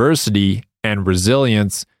on-ranch diversity and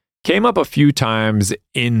resilience came up a few times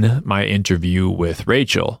in my interview with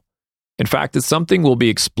Rachel. In fact, it's something we'll be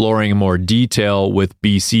exploring in more detail with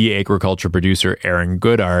BC agriculture producer Aaron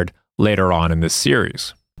Goodard later on in this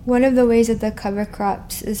series. One of the ways that the cover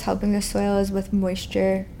crops is helping the soil is with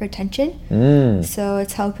moisture retention. So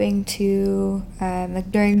it's helping to,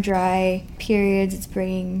 like during dry periods, it's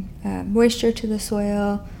bringing moisture to the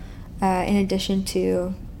soil, in addition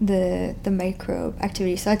to the microbe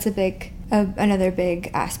activity. So that's another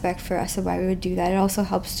big aspect for us of why we would do that. It also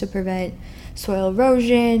helps to prevent soil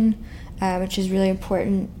erosion, which is really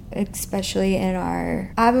important, especially in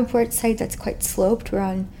our Avenport site that's quite sloped. We're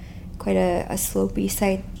on quite a slopey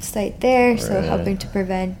site there, so Right. helping to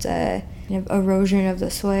prevent erosion of the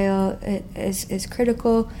soil is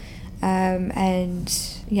critical. And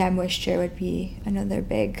yeah, moisture would be another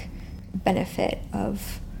big benefit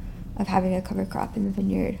of having a cover crop in the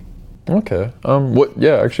vineyard. Okay.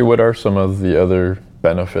 What are some of the other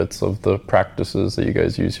benefits of the practices that you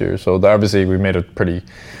guys use here? So obviously we made a pretty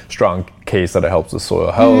strong case that it helps with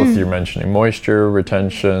soil health. You're mentioning moisture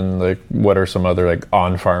retention. Like, what are some other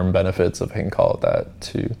on-farm benefits, if I can call it that,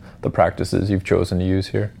 to the practices you've chosen to use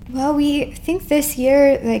here? Well, we think this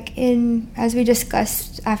year, as we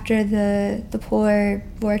discussed after the polar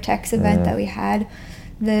vortex event that we had,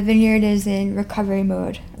 the vineyard is in recovery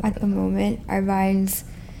mode at the moment. Our vines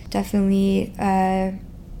definitely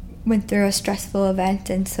went through a stressful event,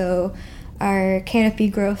 and so our canopy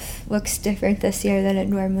growth looks different this year than it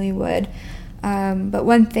normally would. But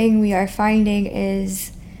one thing we are finding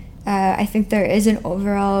is I think there is an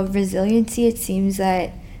overall resiliency. It seems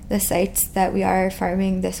that the sites that we are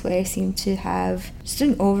farming this way seem to have just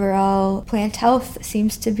an overall plant health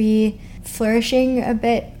seems to be flourishing a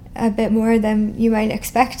bit more than you might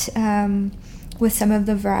expect, with some of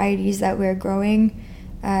the varieties that we're growing,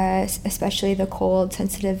 especially the cold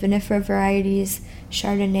sensitive vinifera varieties,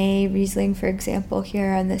 Chardonnay, Riesling, for example,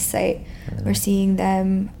 here on this site. We're seeing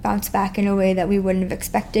them bounce back in a way that we wouldn't have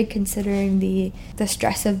expected, considering the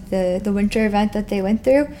stress of the winter event that they went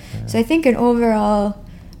through. So I think an overall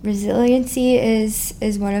resiliency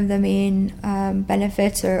is one of the main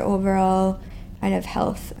benefits, or overall kind of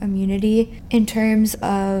health immunity. In terms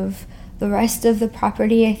of the rest of the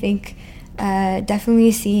property, I think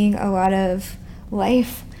definitely seeing a lot of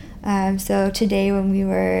life. So today when we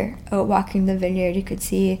were out walking the vineyard, you could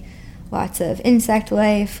see lots of insect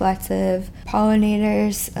life, lots of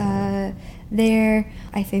pollinators there.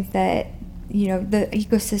 I think that the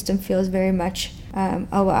ecosystem feels very much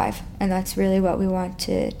alive, and that's really what we want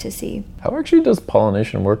to see. How actually does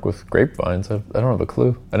pollination work with grapevines? I don't have a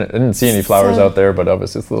clue. I didn't see any flowers out there, but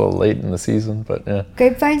obviously it's a little late in the season, but yeah.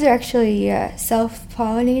 Grapevines are actually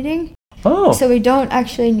self-pollinating. Oh. So we don't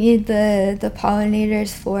actually need the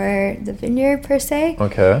pollinators for the vineyard per se.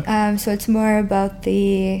 Okay. So it's more about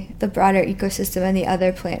the broader ecosystem and the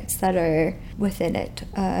other plants that are within it.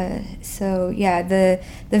 So yeah, the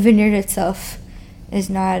vineyard itself is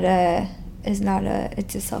not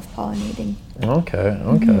it's a self-pollinating.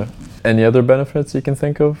 Okay. Any other benefits you can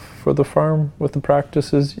think of for the farm with the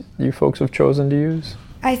practices you folks have chosen to use?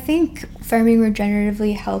 I think farming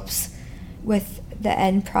regeneratively helps with the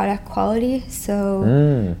end product quality.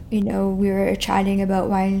 So, we were chatting about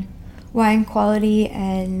wine quality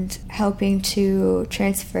and helping to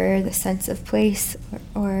transfer the sense of place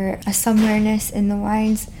or a somewhereness in the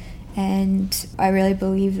wines. And I really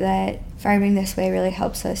believe that farming this way really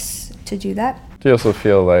helps us to do that. Do you also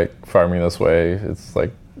feel like farming this way, it's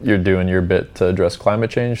like you're doing your bit to address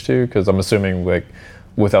climate change too? Because I'm assuming like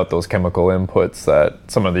without those chemical inputs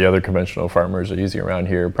that some of the other conventional farmers are using around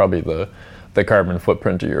here, probably the carbon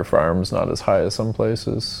footprint of your farm is not as high as some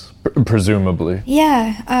places, presumably. We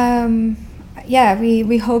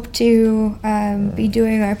hope to be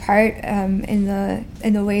doing our part in the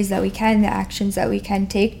ways that we can, the actions that we can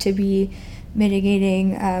take to be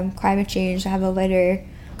mitigating climate change, to have a lighter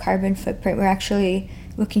carbon footprint. We're actually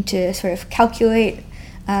looking to sort of calculate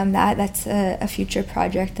that. That's a future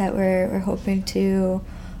project that we're hoping to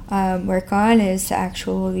work on, is to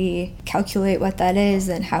actually calculate what that is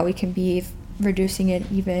and how we can be reducing it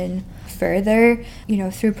even further,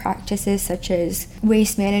 through practices such as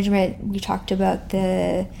waste management. We talked about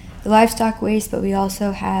the livestock waste, but we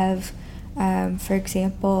also have, for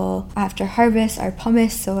example, after harvest, our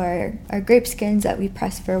pumice, so our grape skins that we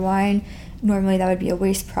press for wine. Normally that would be a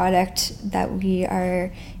waste product that we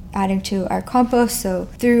are adding to our compost. So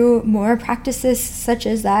through more practices such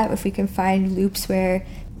as that, if we can find loops where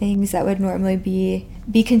things that would normally be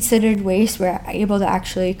considered waste, we're able to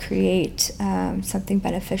actually create something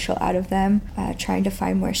beneficial out of them, trying to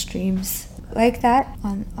find more streams like that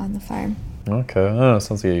on the farm. Okay,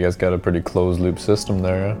 sounds like you guys got a pretty closed loop system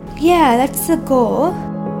there. Yeah, that's the goal.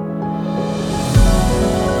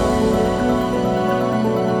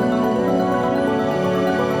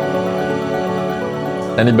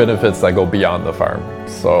 Any benefits that go beyond the farm?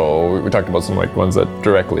 So we talked about some like ones that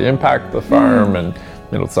directly impact the farm and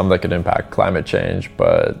some that could impact climate change,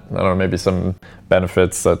 but I don't know, maybe some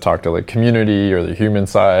benefits that talk to like community or the human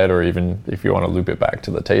side, or even if you want to loop it back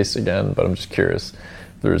to the taste again. But I'm just curious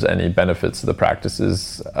if there's any benefits to the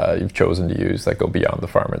practices you've chosen to use that go beyond the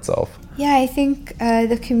farm itself. Yeah, I think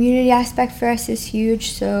the community aspect for us is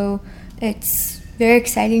huge. So it's very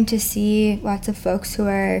exciting to see lots of folks who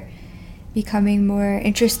are becoming more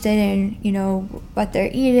interested in, what they're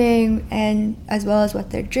eating, and as well as what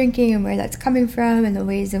they're drinking and where that's coming from and the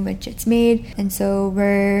ways in which it's made. And so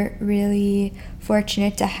we're really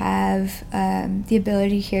fortunate to have the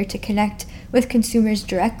ability here to connect with consumers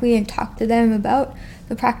directly and talk to them about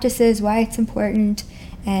the practices, why it's important,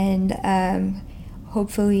 and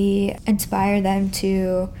hopefully inspire them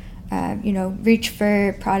to reach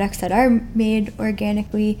for products that are made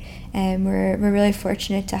organically. And we're really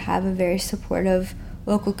fortunate to have a very supportive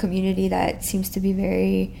local community that seems to be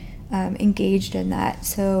very engaged in that.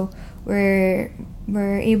 So we're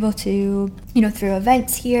able to, through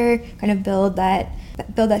events here, kind of build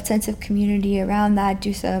that sense of community around that,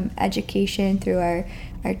 do some education through our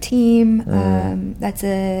team. That's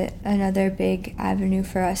another big avenue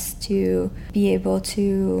for us to be able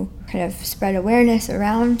to kind of spread awareness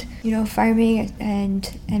around, farming and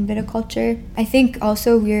viticulture. I think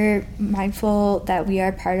also we're mindful that we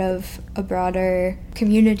are part of a broader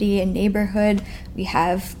community and neighborhood. We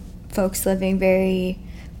have folks living very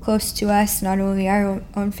close to us, not only our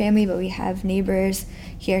own family, but we have neighbors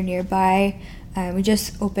here nearby. We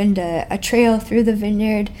just opened a trail through the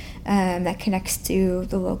vineyard that connects to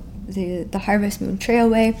the Harvest Moon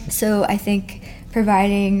Trailway. So I think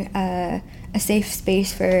providing a safe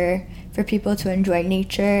space for people to enjoy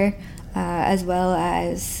nature, as well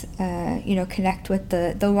as connect with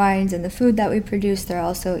the wines and the food that we produce. They're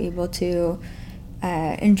also able to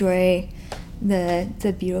enjoy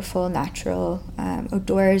the beautiful natural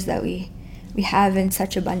outdoors that we have in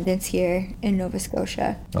such abundance here in Nova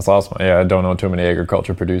Scotia. That's awesome. Yeah, I don't know too many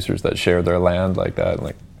agriculture producers that share their land like that.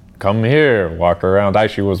 Like, come here, walk around. I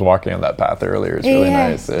actually was walking on that path earlier. It's really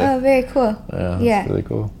nice. Oh, very cool. Yeah, it's really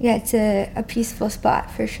cool. Yeah, it's a peaceful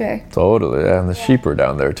spot for sure. Totally, yeah. And the sheep are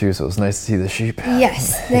down there too, so it's nice to see the sheep.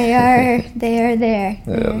 Yes, they are there. Yeah,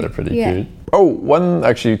 they're pretty cute. Oh, one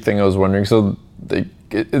actually thing I was wondering, so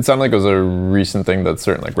it sounded like it was a recent thing that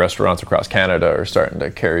certain like restaurants across Canada are starting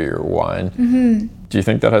to carry your wine. Mm-hmm. Do you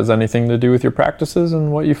think that has anything to do with your practices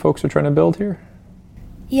and what you folks are trying to build here?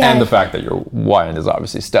 Yeah. And the fact that your wine is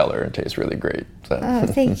obviously stellar and tastes really great. So. Oh,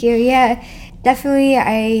 thank you. Yeah, definitely.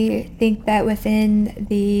 I think that within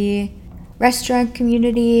the restaurant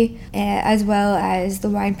community, as well as the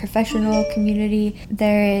wine professional community,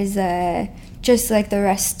 there is a just like the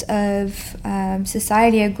rest of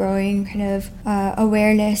society, a growing kind of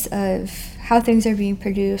awareness of how things are being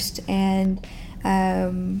produced. And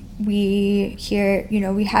we here,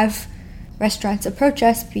 we have restaurants approach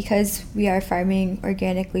us because we are farming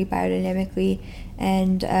organically, biodynamically,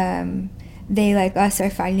 and they, like us, are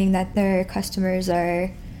finding that their customers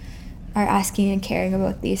are asking and caring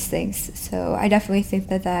about these things. So I definitely think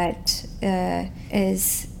that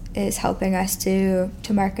is helping us to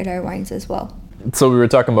market our wines as well. So we were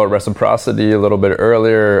talking about reciprocity a little bit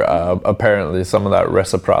earlier. Apparently some of that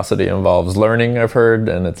reciprocity involves learning, I've heard,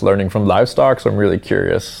 and it's learning from livestock. So I'm really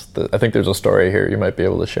curious. I think there's a story here you might be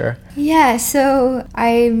able to share. Yeah, so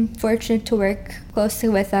I'm fortunate to work closely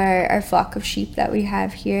with our flock of sheep that we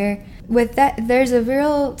have here. With that, there's a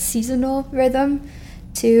real seasonal rhythm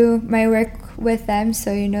to my work with them.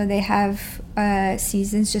 So, they have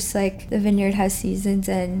seasons, just like the vineyard has seasons,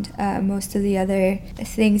 and most of the other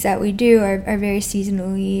things that we do are very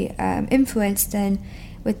seasonally influenced. And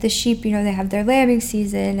with the sheep, they have their lambing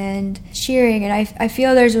season and shearing, and I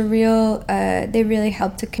feel there's a real, they really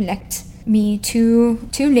help to connect me to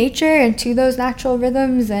nature and to those natural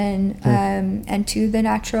rhythms and to the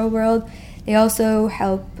natural world. They also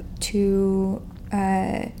help to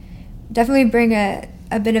definitely bring a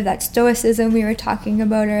bit of that stoicism we were talking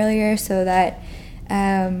about earlier, so that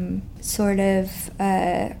sort of,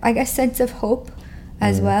 I guess, sense of hope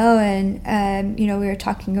as well. And, we were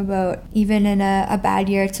talking about even in a bad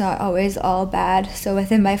year, it's not always all bad. So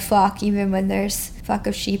within my flock, even when there's flock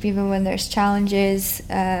of sheep, even when there's challenges,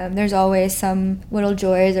 there's always some little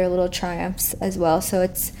joys or little triumphs as well. So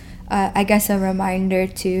it's, I guess, a reminder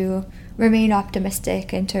to remain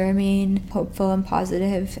optimistic and to remain hopeful and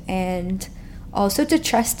positive, and also to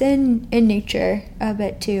trust in nature a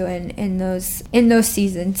bit too, and in those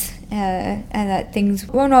seasons, and that things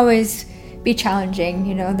won't always be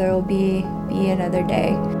challenging. There will be another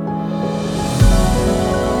day.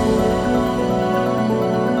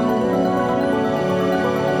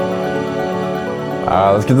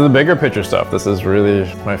 Let's get to the bigger picture stuff. This is really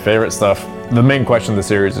my favorite stuff. The main question the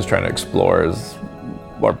series is trying to explore is,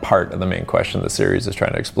 or part of the main question the series is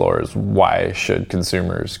trying to explore, is why should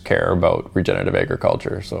consumers care about regenerative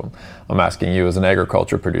agriculture? So I'm asking you, as an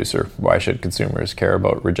agriculture producer, why should consumers care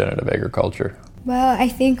about regenerative agriculture? Well, I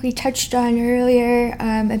think we touched on earlier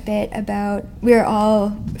a bit about we're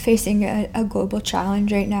all facing a global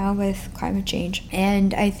challenge right now with climate change.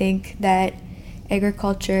 And I think that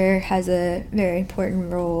agriculture has a very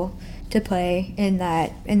important role to play in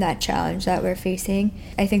that challenge that we're facing.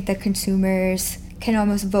 I think that consumers can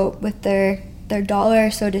almost vote with their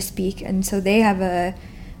dollar, so to speak, and so they have a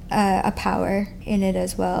power in it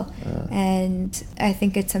as well. And I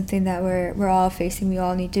think it's something that we're all facing. We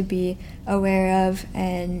all need to be aware of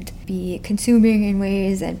and be consuming in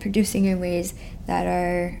ways and producing in ways that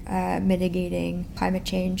are mitigating climate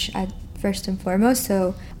change first and foremost.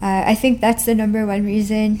 So I think that's the number one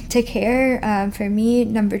reason to care. For me,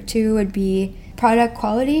 number two would be product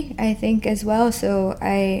quality, I think, as well. So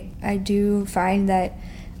I do find that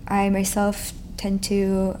I myself tend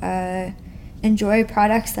to enjoy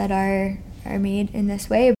products that are made in this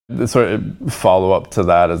way. The sort of follow up to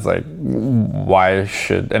that is like, why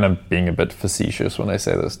should, and I'm being a bit facetious when I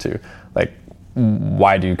say this too, like,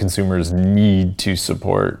 why do consumers need to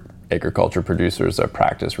support agriculture producers that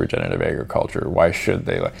practice regenerative agriculture? Why should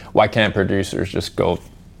they? Why can't producers just go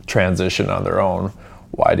transition on their own?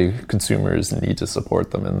 Why do consumers need to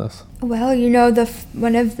support them in this? Well,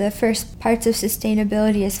 one of the first parts of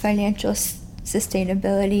sustainability is financial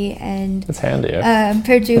sustainability, and it's handy. Yeah?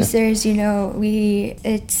 Producers,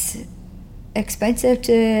 it's expensive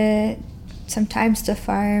to sometimes to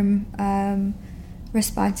farm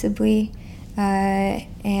responsibly,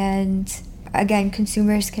 and again,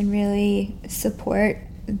 consumers can really support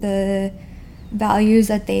the values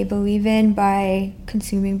that they believe in by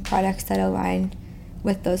consuming products that align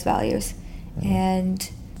with those values. And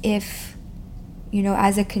if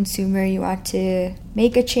as a consumer you want to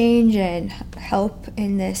make a change and help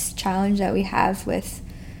in this challenge that we have with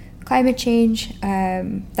climate change,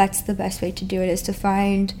 that's the best way to do it, is to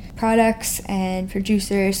find products and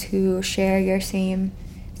producers who share your same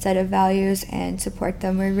set of values and support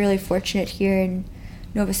them. We're really fortunate here in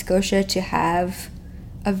Nova Scotia to have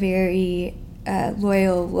a very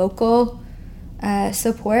loyal local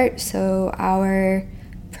support. So our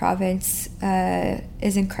province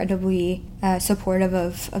is incredibly supportive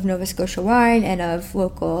of Nova Scotia wine and of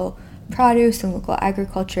local produce and local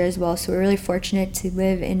agriculture as well. So we're really fortunate to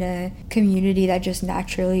live in a community that just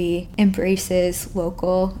naturally embraces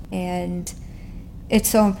local, and it's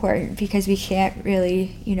so important because we can't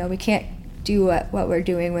really, we can't do what we're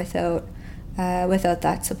doing without without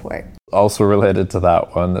that support. Also related to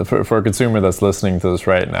that one, for a consumer that's listening to this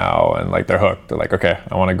right now and like they're hooked, they're like, okay,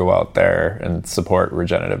 I want to go out there and support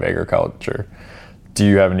regenerative agriculture. Do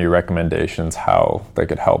you have any recommendations how they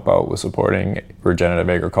could help out with supporting regenerative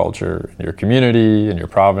agriculture in your community, in your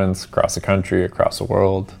province, across the country, across the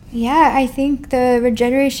world? Yeah, I think the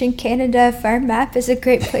Regeneration Canada Farm Map is a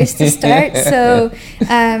great place to start. So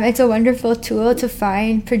it's a wonderful tool to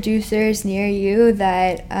find producers near you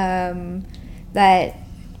that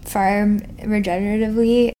farm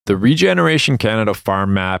regeneratively. The Regeneration Canada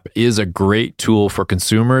Farm Map is a great tool for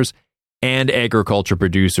consumers and agriculture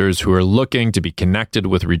producers who are looking to be connected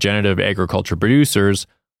with regenerative agriculture producers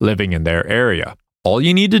living in their area. All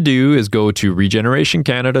you need to do is go to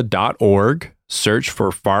regenerationcanada.org, search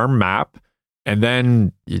for Farm Map, and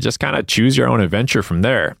then you just kind of choose your own adventure from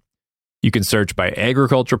there. You can search by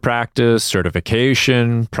agriculture practice,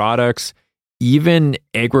 certification, products, even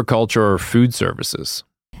agriculture or food services.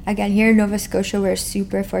 Again, here in Nova Scotia, we're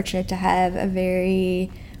super fortunate to have a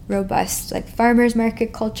very robust farmers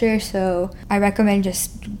market culture. So I recommend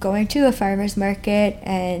just going to a farmers market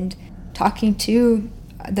and talking to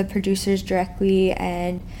the producers directly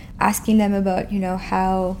and asking them about,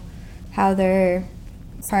 how they're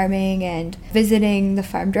farming, and visiting the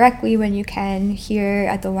farm directly when you can. Here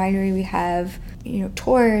at the winery, we have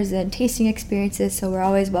tours and tasting experiences, so we're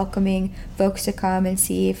always welcoming folks to come and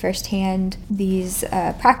see firsthand these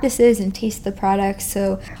practices and taste the products.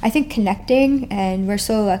 So I think connecting, and we're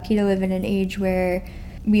so lucky to live in an age where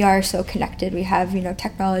we are so connected. We have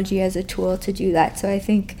technology as a tool to do that. So I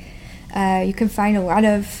think you can find a lot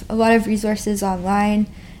of resources online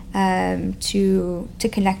to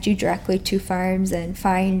connect you directly to farms and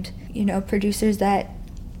find producers that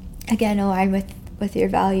again align with your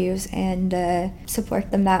values and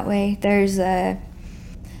support them that way. There's a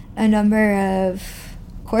number of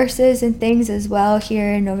courses and things as well.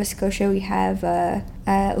 Here in Nova Scotia, we have a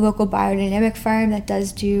local biodynamic farm that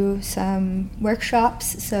does do some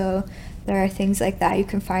workshops. So there are things like that you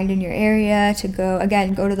can find in your area to go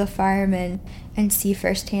to the farm and see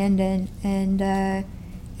firsthand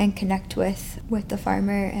and connect with the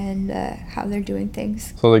farmer and how they're doing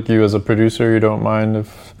things. So you as a producer, you don't mind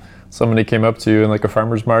if somebody came up to you in a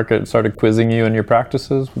farmer's market and started quizzing you in your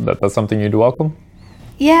practices? That's something you'd welcome?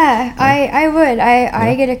 Yeah, I would.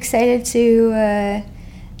 I get excited to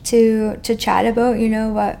chat about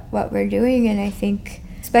what we're doing, and I think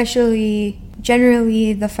especially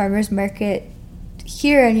generally the farmers market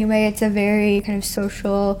here anyway, it's a very kind of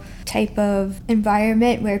social type of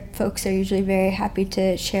environment where folks are usually very happy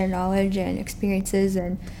to share knowledge and experiences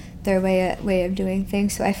and their way of doing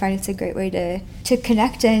things. So I find it's a great way to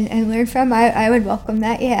connect and learn from. I would welcome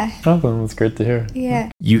that, yeah. Oh, well, that's great to hear.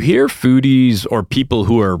 Yeah. You hear foodies or people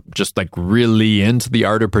who are just really into the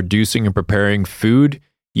art of producing and preparing food,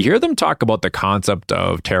 you hear them talk about the concept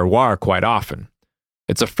of terroir quite often.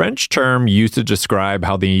 It's a French term used to describe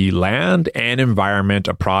how the land and environment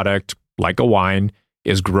a product, like a wine,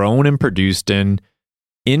 is grown and produced in,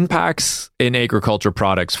 impacts an agriculture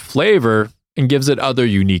product's flavor, and gives it other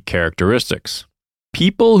unique characteristics.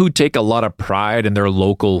 People who take a lot of pride in their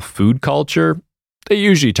local food culture, they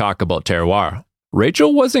usually talk about terroir.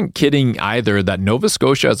 Rachel wasn't kidding either that Nova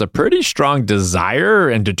Scotia has a pretty strong desire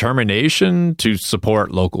and determination to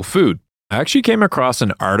support local food. I actually came across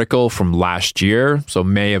an article from last year, so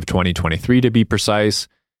May of 2023 to be precise.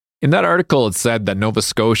 In that article, it said that Nova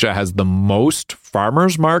Scotia has the most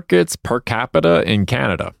farmers markets per capita in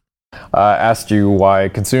Canada. I asked you why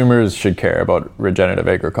consumers should care about regenerative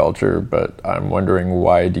agriculture, but I'm wondering,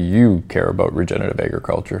 why do you care about regenerative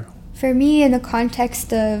agriculture? For me, in the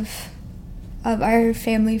context of our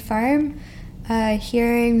family farm,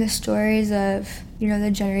 hearing the stories of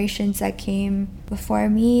the generations that came before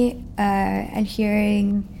me, and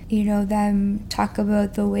hearing them talk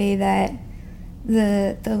about the way that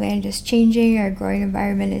the land is changing, our growing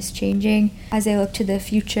environment is changing. As I look to the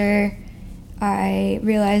future, I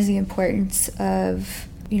realize the importance of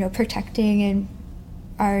protecting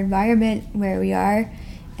our environment where we are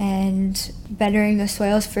and bettering the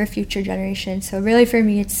soils for future generations. So really for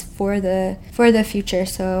me, it's for the future,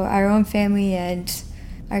 so our own family and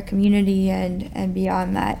our community and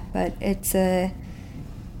beyond that. But it's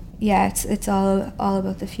all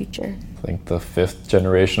about the future. I think the 5th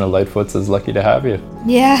generation of Lightfoots is lucky to have you.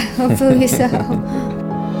 Yeah, hopefully so.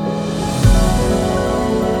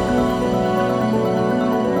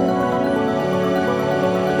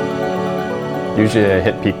 Usually I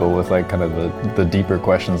hit people with like kind of the deeper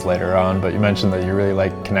questions later on, but you mentioned that you really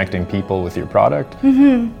like connecting people with your product.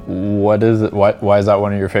 What is it? Why is that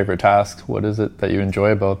one of your favorite tasks? What is it that you enjoy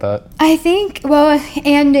about that? I think, well,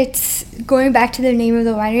 and it's going back to the name of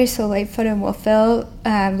the winery, so Lightfoot and Wolfville.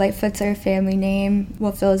 Lightfoot's our family name.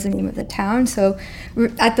 Wolfville is the name of the town. So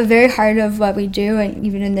at the very heart of what we do, and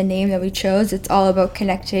even in the name that we chose, it's all about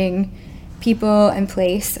connecting people and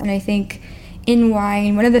place. And I think in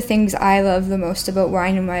wine, one of the things I love the most about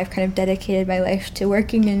wine, and why I've kind of dedicated my life to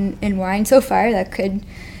working in wine so far, that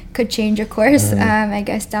could change, of course, I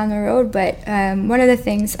guess, down the road. But one of the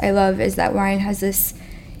things I love is that wine has this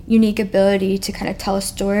unique ability to kind of tell a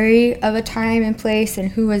story of a time and place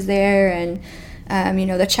and who was there, and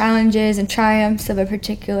the challenges and triumphs of a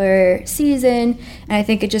particular season. And I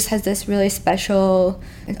think it just has this really special,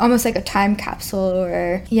 almost like a time capsule,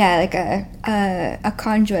 or like a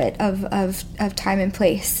conduit of time and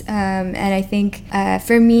place. And I think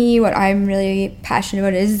for me, what I'm really passionate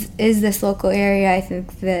about is this local area. I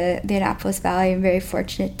think the Annapolis Valley, I'm very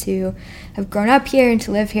fortunate to have grown up here and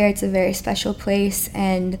to live here. It's a very special place,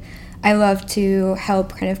 and I love to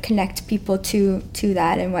help kind of connect people to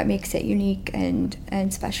that and what makes it unique and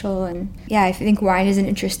special. And I think wine is an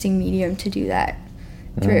interesting medium to do that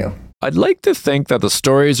through. I'd like to think that the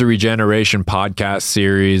Stories of Regeneration podcast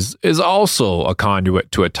series is also a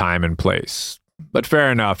conduit to a time and place. But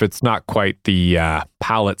fair enough, it's not quite the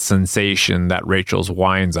palate sensation that Rachel's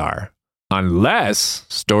wines are. Unless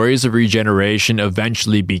Stories of Regeneration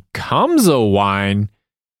eventually becomes a wine,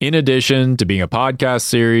 in addition to being a podcast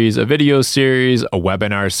series, a video series, a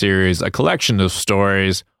webinar series, a collection of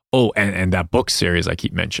stories. Oh, and that book series I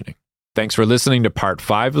keep mentioning. Thanks for listening to part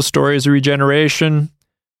 5 of Stories of Regeneration.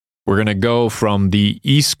 We're going to go from the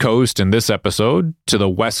East Coast in this episode to the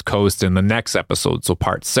West Coast in the next episode, so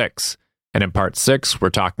part 6. And in part 6, we're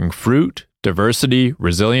talking fruit, diversity,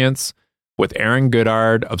 resilience with Aaron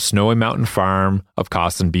Goodard of Snowy Mountain Farm of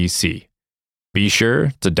Cawson, BC. Be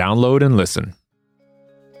sure to download and listen.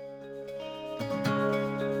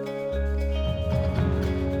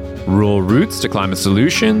 Rural Roots to Climate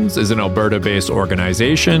Solutions is an Alberta-based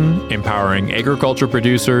organization empowering agriculture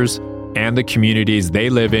producers and the communities they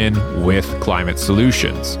live in with climate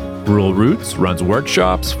solutions. Rural Roots runs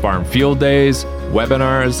workshops, farm field days,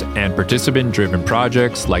 webinars, and participant-driven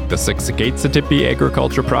projects like the Siksikaitsatipi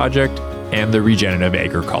Agriculture Project and the Regenerative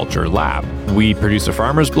Agriculture Lab. We produce a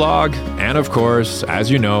farmer's blog, and of course, as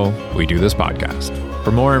you know, we do this podcast.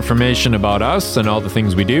 For more information about us and all the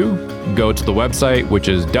things we do, go to the website, which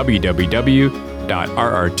is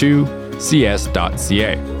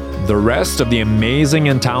www.rr2cs.ca. The rest of the amazing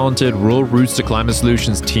and talented Rural Roots to Climate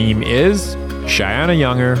Solutions team is Cheyenne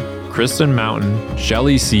Younger, Kristen Mountain,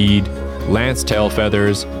 Shelley Seed, Lance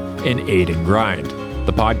Tailfeathers, and Aidan Grind.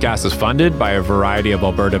 The podcast is funded by a variety of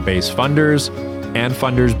Alberta-based funders and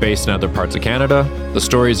funders based in other parts of Canada. The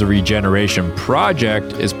Stories of Regeneration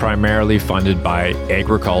project is primarily funded by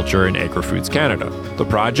Agriculture and Agri-Foods Canada. The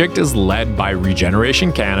project is led by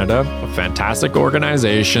Regeneration Canada, a fantastic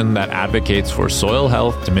organization that advocates for soil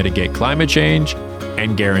health to mitigate climate change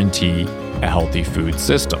and guarantee a healthy food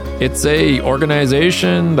system. It's an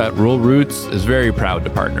organization that Rural Roots is very proud to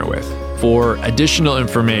partner with. For additional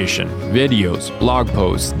information, videos, blog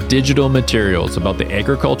posts, digital materials about the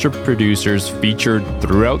agriculture producers featured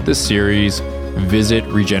throughout the series, visit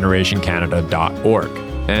regenerationcanada.org.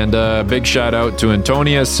 And a big shout out to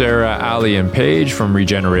Antonia, Sarah, Ali, and Paige from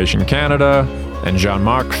Regeneration Canada, and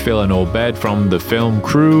Jean-Marc, Phil, and Obed from the film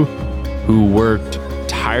crew, who worked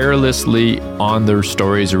tirelessly on their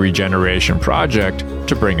Stories of Regeneration project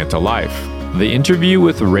to bring it to life. The interview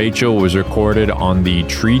with Rachel was recorded on the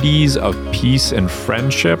Treaties of Peace and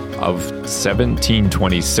Friendship of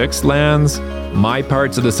 1726 lands. My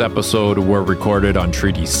parts of this episode were recorded on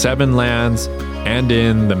Treaty 7 lands and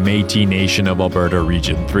in the Métis Nation of Alberta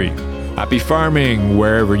Region 3. Happy farming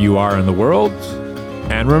wherever you are in the world.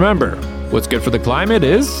 And remember, what's good for the climate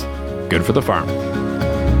is good for the farm.